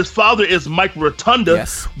his father is Mike Rotunda.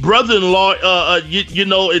 Yes. Brother-in-law,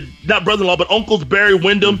 not brother-in-law, but uncles Barry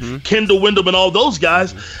Windham, Kendall Windham, and all those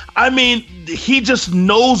guys. I mean, he just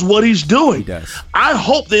knows what he's doing. He does. I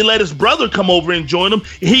hope they let his brother come over and join him,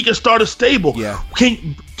 and he can start a stable. Yeah.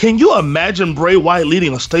 Can you imagine Bray Wyatt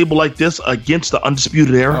leading a stable like this against the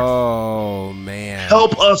Undisputed Era? Oh, man.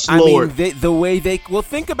 Help us, Lord. I mean,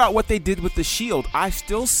 think about what they did with the Shield. I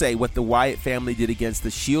still say what the Wyatt family did against the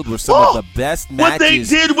Shield were some of the best matches. What they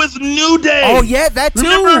did with New Day. Oh, yeah, that too.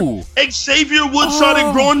 Remember, Xavier Woods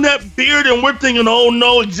started growing that beard, and we're thinking, oh,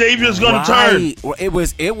 no, Xavier's going to turn. Well,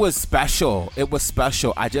 it was special. It was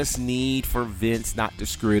special. I just need for Vince not to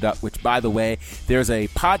screw it up, which, by the way, there's a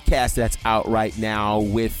podcast that's out right now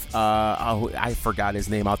with I forgot his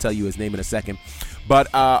name. I'll tell you his name in a second. But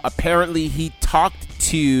apparently he talked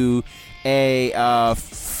to a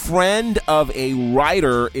friend of a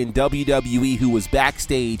writer in WWE who was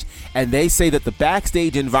backstage, and they say that the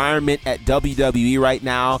backstage environment at WWE right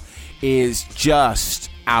now is just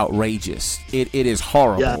outrageous. It is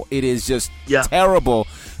horrible. Yeah. It is just terrible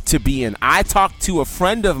to be in. I talked to a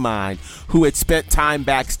friend of mine who had spent time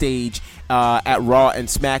backstage at Raw and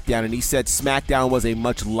SmackDown, and he said SmackDown was a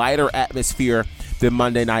much lighter atmosphere than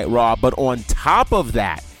Monday Night Raw. But on top of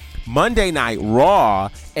that, Monday Night Raw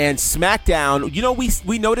and SmackDown,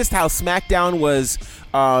 we noticed how SmackDown was,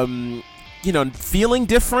 feeling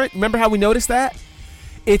different. Remember how we noticed that?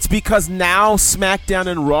 It's because now SmackDown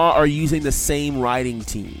and Raw are using the same writing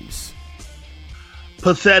teams.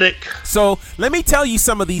 Pathetic. So let me tell you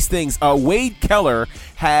some of these things. Wade Keller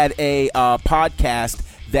had a podcast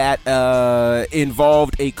that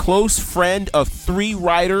involved a close friend of 3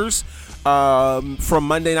 writers from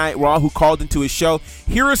Monday Night Raw who called into his show.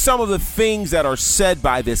 Here are some of the things that are said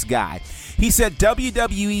by this guy. He said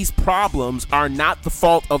WWE's problems are not the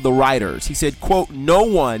fault of the writers. He said, quote, no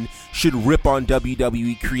one should rip on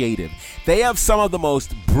WWE creative. They have some of the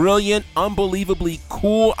most brilliant, unbelievably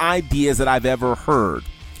cool ideas that I've ever heard.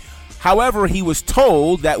 However, he was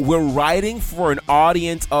told that we're writing for an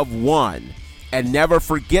audience of 1. And never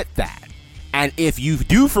forget that. And if you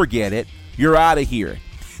do forget it, you're out of here.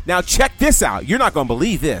 Now check this out. You're not going to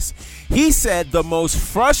believe this. He said the most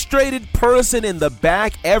frustrated person in the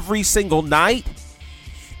back every single night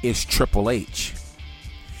is Triple H.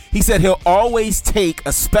 He said he'll always take,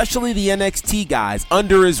 especially the NXT guys,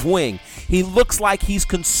 under his wing. He looks like he's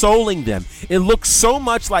consoling them. It looks so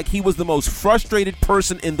much like he was the most frustrated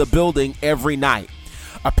person in the building every night.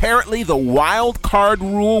 Apparently, the wild card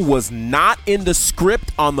rule was not in the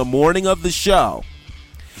script on the morning of the show.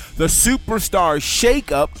 The Superstar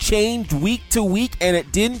shakeup changed week to week, and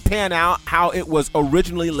it didn't pan out how it was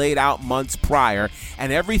originally laid out months prior.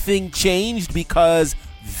 And everything changed because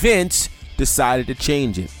Vince decided to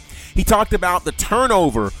change it. He talked about the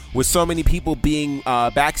turnover with so many people being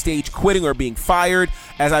backstage quitting or being fired.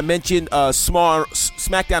 As I mentioned,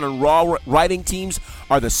 SmackDown and Raw writing teams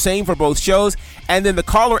are the same for both shows. And then the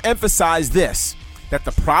caller emphasized this, that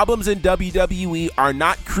the problems in WWE are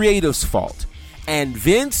not creative's fault. And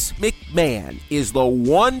Vince McMahon is the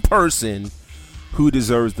one person who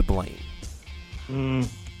deserves the blame.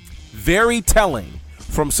 Very telling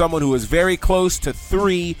from someone who is very close to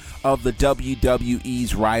 3 of the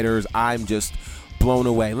WWE's writers. I'm just blown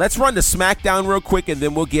away. Let's run to SmackDown real quick, and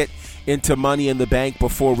then we'll get into Money in the Bank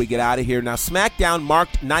before we get out of here. Now, SmackDown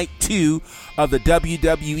marked night 2 of the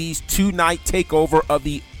WWE's 2-night takeover of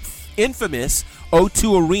the infamous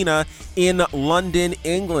O2 Arena in London,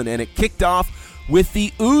 England, and it kicked off with the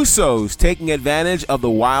Usos taking advantage of the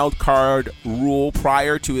wild card rule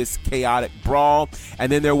prior to his chaotic brawl.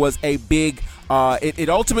 And then there was a big, it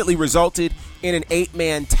ultimately resulted in an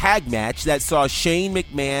 8-man tag match that saw Shane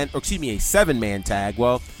McMahon, or excuse me, a 7-man tag,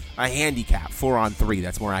 well, a handicap, 4-on-3,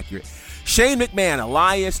 that's more accurate. Shane McMahon,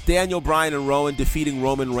 Elias, Daniel Bryan, and Rowan defeating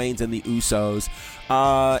Roman Reigns and the Usos.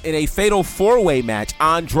 In a fatal 4-way match,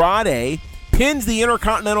 Andrade pins the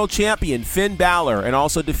Intercontinental Champion Finn Balor and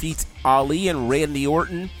also defeats Ali and Randy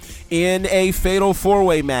Orton in a fatal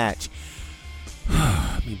 4-way match.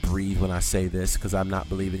 Let me breathe when I say this because I'm not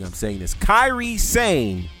believing I'm saying this. Kairi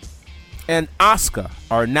Sane and Asuka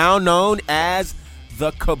are now known as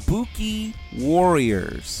the Kabuki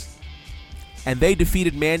Warriors. And they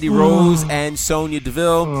defeated Mandy Rose and Sonya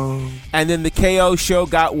Deville. And then the KO show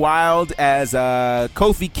got wild as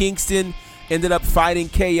Kofi Kingston ended up fighting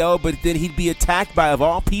KO, but then he'd be attacked by, of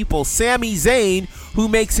all people, Sami Zayn, who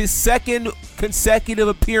makes his 2nd consecutive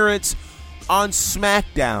appearance on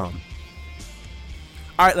SmackDown.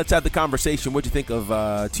 All right, let's have the conversation. What'd you think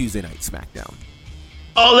of Tuesday Night SmackDown?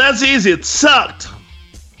 Oh, that's easy. It sucked.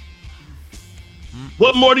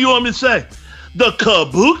 What more do you want me to say?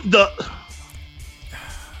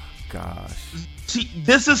 Gosh. See,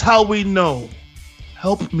 this is how we know.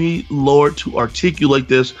 Help me, Lord, to articulate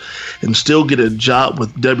this and still get a job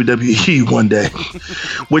with WWE one day,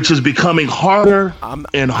 which is becoming harder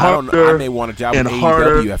and harder. I may want a job with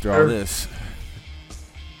AEW after all this.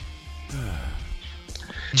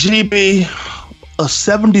 GB, a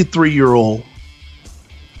 73-year-old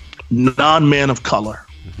non-man of color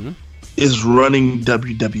is running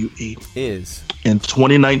WWE. Is. In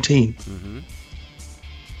 2019.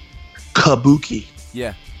 Kabuki.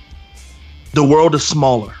 Yeah. The world is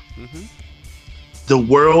smaller. The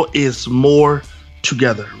world is more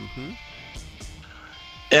together.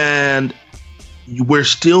 And we're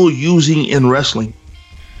still using in wrestling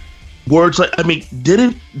words like, I mean,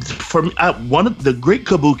 for me, one of the great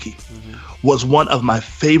Kabuki was one of my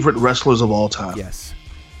favorite wrestlers of all time. Yes.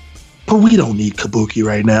 But we don't need Kabuki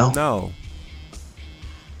right now. No.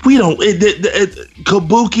 We don't.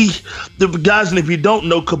 Kabuki, the guys, and if you don't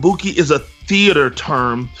know, Kabuki is a theater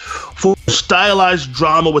term for stylized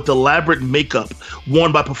drama with elaborate makeup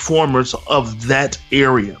worn by performers of that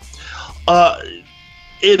area.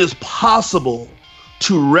 It is possible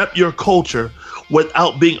to rep your culture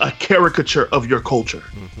without being a caricature of your culture.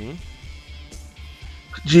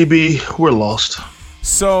 GB, we're lost.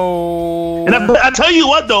 So, and I tell you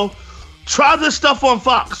what, though, try this stuff on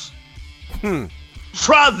Fox.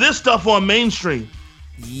 Try this stuff on mainstream.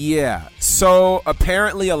 Yeah. So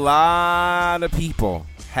apparently a lot of people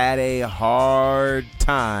had a hard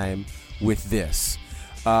time with this.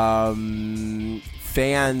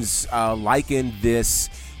 Fans likened this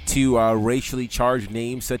to racially charged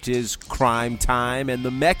names such as Crime Time and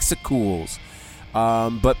the Mexicools.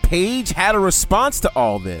 But Paige had a response to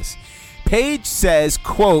all this. Paige says,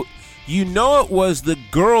 quote, "You know it was the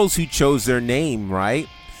girls who chose their name, right?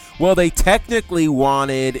 Well, they technically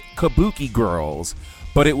wanted Kabuki Girls,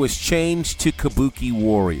 but it was changed to Kabuki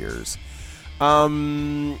Warriors."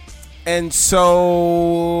 And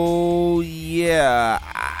so, yeah.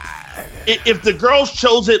 If the girls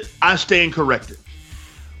chose it, I stand corrected.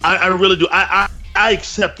 I really do. I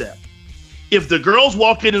accept that. If the girls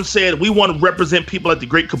walk in and said, we want to represent people like the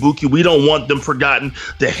great Kabuki, we don't want them forgotten,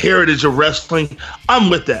 the heritage of wrestling, I'm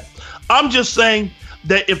with that. I'm just saying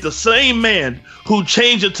that if the same man who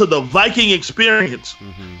changed it to the Viking Experience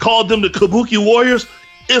called them the Kabuki Warriors,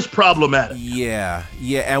 it's problematic. Yeah,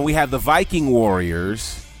 and we have the Viking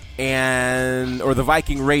Warriors or the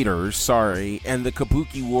Viking Raiders, sorry, and the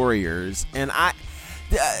Kabuki Warriors. And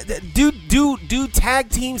do tag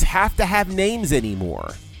teams have to have names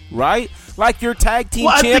anymore? Right? Like your tag team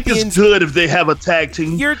champions. I think it's good if they have a tag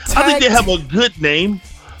team. I think they have a good name.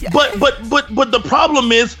 Yeah. But the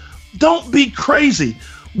problem is, don't be crazy.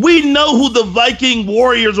 We know who the Viking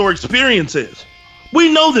Warriors or Experience is.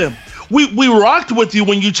 We know them. We rocked with you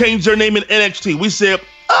when you changed their name in NXT. We said,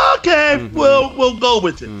 okay, we'll go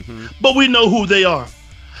with it. But we know who they are.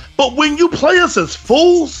 But when you play us as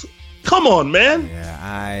fools, come on, man.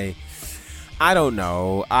 Yeah, I don't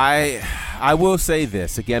know. I will say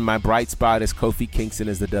this. Again, my bright spot is Kofi Kingston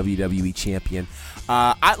as the WWE champion.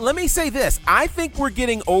 Let me say this. I think we're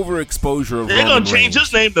getting overexposure of They're going to change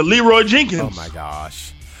his name to Leroy Jenkins. Oh, my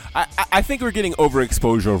gosh. I think we're getting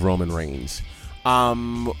overexposure of Roman Reigns.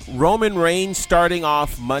 Roman Reigns starting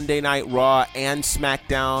off Monday Night Raw and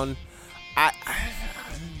SmackDown.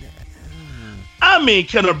 I mean,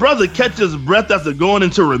 can a brother catch his breath after going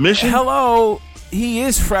into remission? Hello. He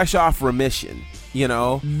is fresh off remission. You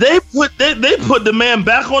know, they put the man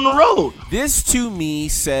back on the road. This to me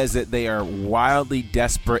says that they are wildly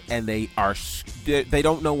desperate and they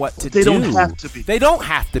don't know what to do. They don't have to be. They don't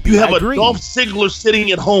have to be. You have a Dolph Ziggler sitting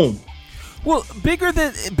at home. Well, bigger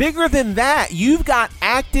than that, you've got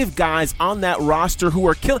active guys on that roster who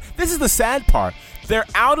are killing. This is the sad part. Their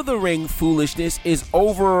out of the ring foolishness is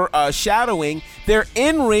overshadowing their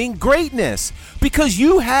in-ring greatness, because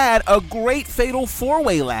you had a great fatal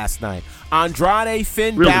four-way last night. Andrade,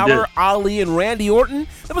 Finn Balor, Ali, and Randy Orton.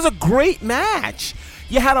 That was a great match.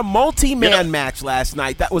 You had a multi-man match last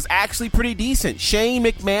night that was actually pretty decent. Shane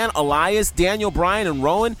McMahon, Elias, Daniel Bryan, and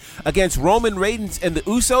Rowan against Roman Reigns and the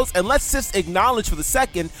Usos. And let's just acknowledge for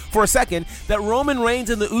a second that Roman Reigns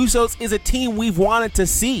and the Usos is a team we've wanted to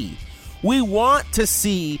see. We want to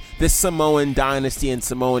see this Samoan dynasty and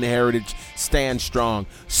Samoan heritage stand strong.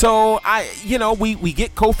 So, we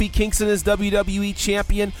get Kofi Kingston as WWE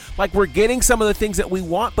champion. Like, we're getting some of the things that we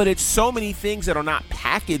want, but it's so many things that are not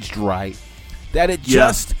packaged right that it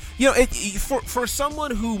just, for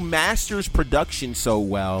someone who masters production so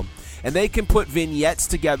well and they can put vignettes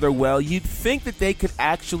together well, you'd think that they could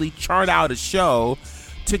actually chart out a show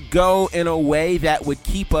to go in a way that would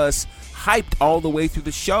keep us hyped all the way through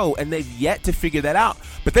the show, and they've yet to figure that out.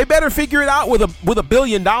 But they better figure it out with $1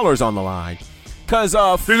 billion on the line, because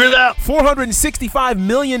figure it out. $465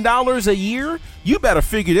 million a year. You better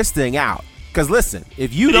figure this thing out. Because listen,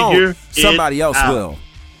 if you don't, somebody else will.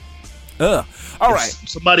 All right.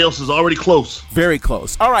 Somebody else is already close. Very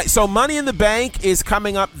close. All right. So Money in the Bank is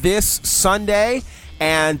coming up this Sunday,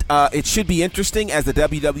 and it should be interesting as the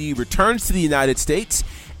WWE returns to the United States.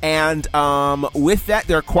 And with that,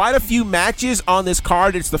 there are quite a few matches on this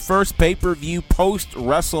card. It's the first pay-per-view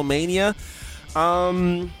post-WrestleMania.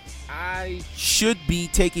 I should be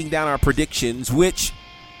taking down our predictions, which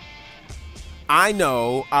I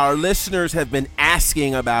know our listeners have been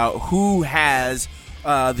asking about who has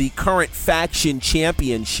the current faction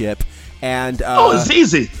championship. And it's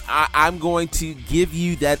easy. I'm going to give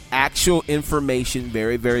you that actual information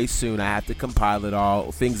very, very soon. I have to compile it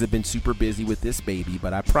all. Things have been super busy with this baby,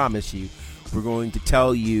 but I promise you, we're going to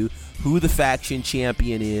tell you who the faction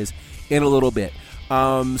champion is in a little bit.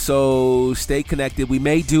 So stay connected. We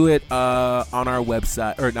may do it on our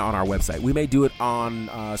website, or not on our website. We may do it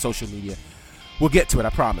on social media. We'll get to it,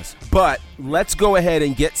 I promise. But let's go ahead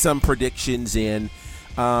and get some predictions in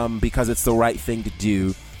because it's the right thing to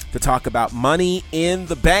do. To talk about Money in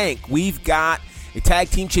the Bank. We've got a tag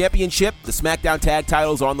team championship. The SmackDown tag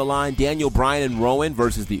titles on the line. Daniel Bryan and Rowan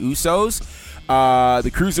versus the Usos.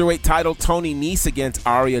 The Cruiserweight title, Tony Nese against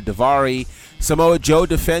Arya Daivari. Samoa Joe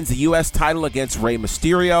defends the U.S. title against Rey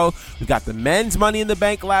Mysterio. We've got the men's Money in the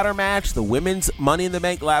Bank ladder match. The women's Money in the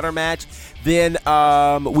Bank ladder match. Then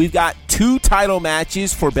we've got 2 title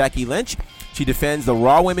matches for Becky Lynch. She defends the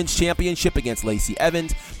Raw Women's Championship against Lacey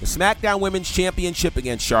Evans, the SmackDown Women's Championship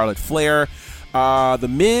against Charlotte Flair, The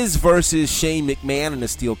Miz versus Shane McMahon in a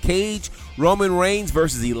steel cage, Roman Reigns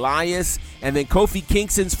versus Elias, and then Kofi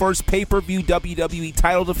Kingston's first pay-per-view WWE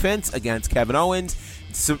title defense against Kevin Owens.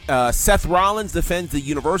 Seth Rollins defends the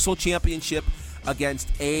Universal Championship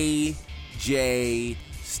against AJ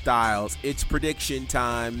Styles. It's prediction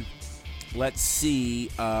time. Let's see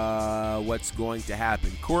what's going to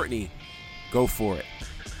happen. Courtney, go for it.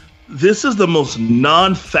 This is the most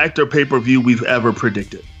non-factor pay-per-view we've ever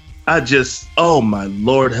predicted. Oh my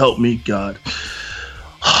Lord, help me, God.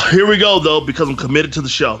 Here we go, though, because I'm committed to the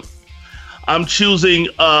show. I'm choosing,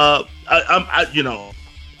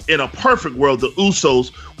 in a perfect world, the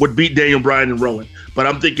Usos would beat Daniel Bryan and Rowan, but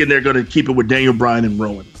I'm thinking they're going to keep it with Daniel Bryan and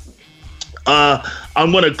Rowan.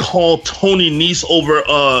 I'm going to call Tony Nese over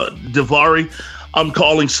Daivari. I'm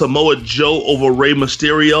calling Samoa Joe over Rey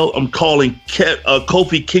Mysterio. I'm calling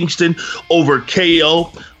Kofi Kingston over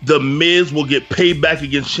KO. The Miz will get paid back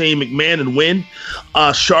against Shane McMahon and win.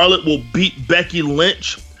 Charlotte will beat Becky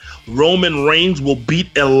Lynch. Roman Reigns will beat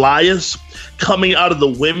Elias. Coming out of the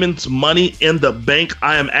women's Money in the Bank,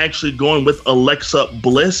 I am actually going with Alexa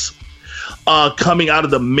Bliss. Coming out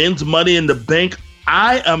of the men's Money in the Bank,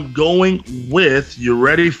 I am going with, you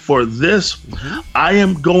ready for this? Mm-hmm. I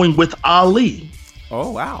am going with Ali.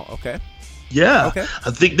 Oh, wow. Okay. Yeah. Okay.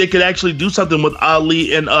 I think they could actually do something with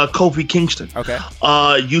Ali and Kofi Kingston. Okay.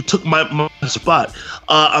 You took my spot.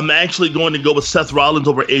 I'm actually going to go with Seth Rollins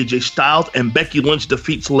over AJ Styles, and Becky Lynch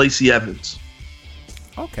defeats Lacey Evans.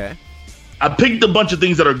 Okay. I picked a bunch of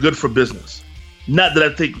things that are good for business. Not that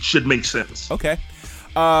I think should make sense. Okay.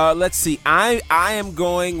 Let's see. I am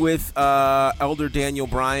going with Elder Daniel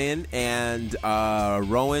Bryan and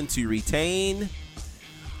Rowan to retain.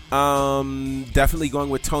 Definitely going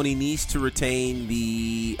with Tony Nese to retain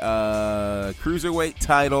the Cruiserweight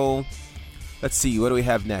title. Let's see. What do we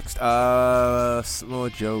have next? Samoa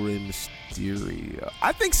Joe, Rey Mysterio.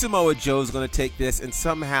 I think Samoa Joe's going to take this, and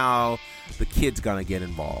somehow the kid's going to get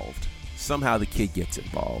involved. Somehow the kid gets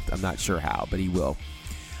involved. I'm not sure how, but he will.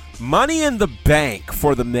 Money in the Bank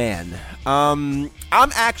for the men. I'm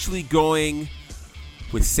actually going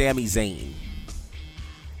with Sami Zayn.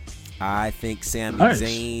 I think Sami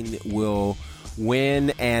Zayn will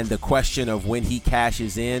win, and the question of when he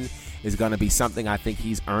cashes in is going to be something I think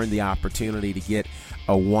he's earned the opportunity to get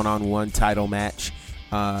a one-on-one title match.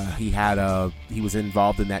 He was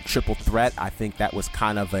involved in that triple threat. I think that was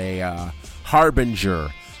kind of a harbinger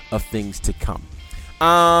of things to come.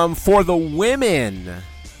 For the women,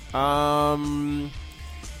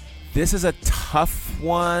 this is a tough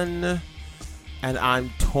one, and I'm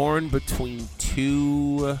torn between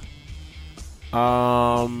two.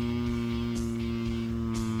 I'm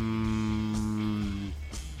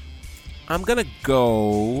going to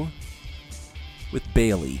go with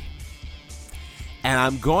Bayley. And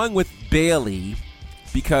I'm going with Bayley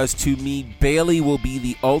because, to me, Bayley will be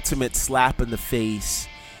the ultimate slap in the face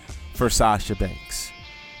for Sasha Banks.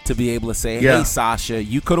 To be able to say, hey, Sasha,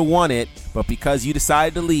 you could have won it, but because you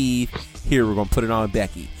decided to leave, here, we're going to put it on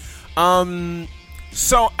Becky.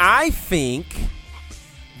 So I think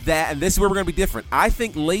that, and this is where we're going to be different, I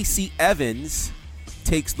think Lacey Evans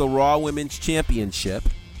takes the Raw Women's Championship,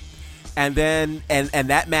 and then and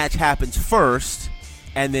that match happens first,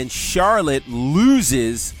 and then Charlotte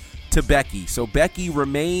loses to Becky. So Becky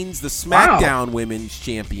remains the SmackDown Women's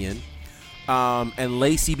Champion, and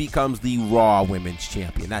Lacey becomes the Raw Women's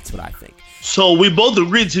Champion. That's what I think. So we both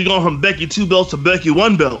agreed to going from Becky 2 belts to Becky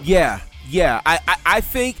 1 belt. Yeah. I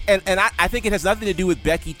think, and I think it has nothing to do with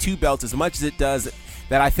Becky 2 belts as much as it does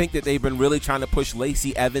that I think that they've been really trying to push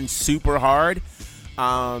Lacey Evans super hard.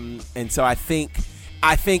 And so I think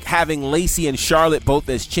having Lacey and Charlotte both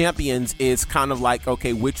as champions is kind of like,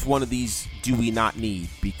 okay, which one of these do we not need?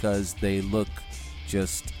 Because they look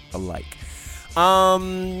just alike.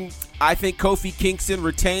 I think Kofi Kingston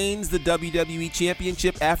retains the WWE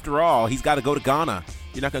Championship. After all, he's got to go to Ghana.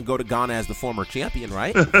 You're not going to go to Ghana as the former champion,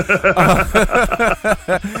 right?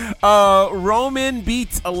 Roman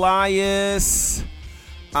beats Elias.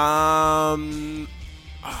 I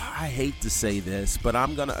hate to say this, but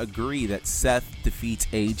I'm going to agree that Seth defeats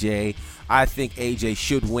AJ. I think AJ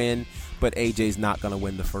should win, but AJ's not going to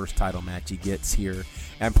win the first title match he gets here.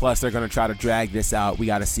 And plus, they're going to try to drag this out. We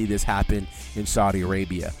got to see this happen in Saudi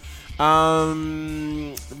Arabia.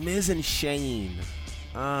 Miz and Shane.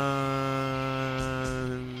 I'm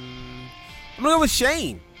going to go with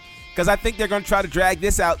Shane because I think they're going to try to drag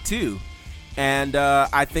this out too. And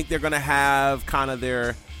I think they're going to have kind of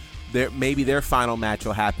their maybe their final match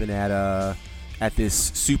will happen at this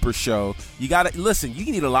super show. You got to listen. You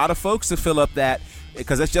need a lot of folks to fill up that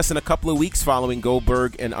because that's just in a couple of weeks following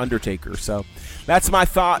Goldberg and Undertaker. So that's my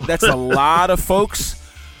thought. That's a lot of folks.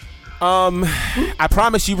 I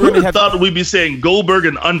promise you, we're going to have. Thought we'd be saying Goldberg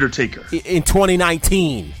and Undertaker in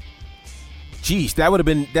 2019. Jeez, that'd have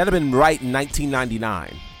been right in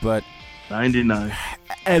 1999, but 99.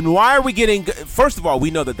 And why are we getting? First of all, we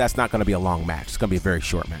know that that's not going to be a long match. It's going to be a very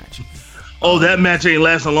short match. Oh, that match ain't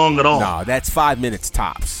lasting long at all. No, that's 5 minutes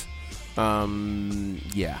tops.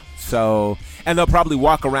 Yeah. So, and they'll probably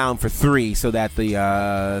walk around for 3 so that the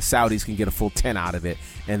Saudis can get a full 10 out of it.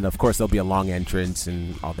 And, of course, there'll be a long entrance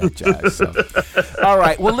and all that jazz. So. All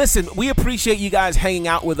right. Well, listen, we appreciate you guys hanging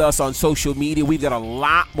out with us on social media. We've got a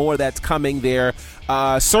lot more that's coming there.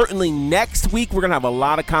 Certainly next week, we're going to have a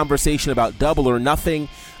lot of conversation about Double or Nothing.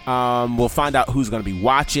 We'll find out who's going to be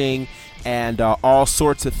watching and all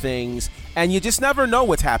sorts of things. And you just never know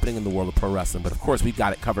what's happening in the world of pro wrestling. But, of course, we've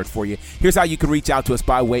got it covered for you. Here's how you can reach out to us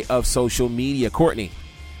by way of social media. Courtney.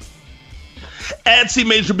 At C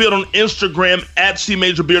Major Beard on Instagram, at C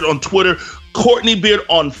Major Beard on Twitter, Courtney Beard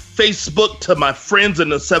on Facebook. To my friends in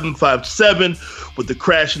the 757 with the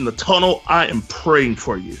crash in the tunnel, I am praying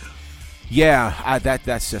for you. Yeah,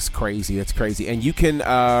 that's just crazy. It's crazy. And you can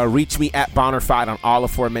reach me at Bonnerfied on all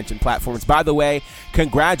aforementioned platforms. By the way,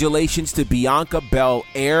 congratulations to Bianca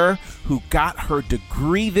Belair, who got her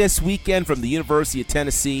degree this weekend from the University of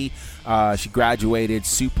Tennessee. She graduated.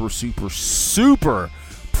 Super, super, super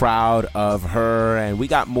proud of her. And we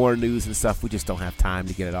got more news and stuff. We just don't have time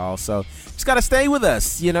to get it all. So just got to stay with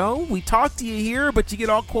us. You know, we talk to you here, but you get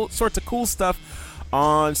all sorts of cool stuff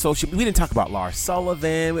on social. We didn't talk about Lars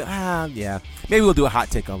Sullivan. Yeah, maybe we'll do a hot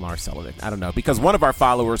take on Lars Sullivan. I don't know, because one of our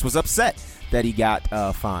followers was upset that he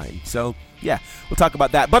got fined. So yeah, we'll talk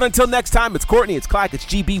about that. But until next time, it's Courtney, it's Clack, it's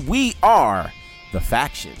GB. We are The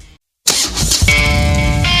Faction.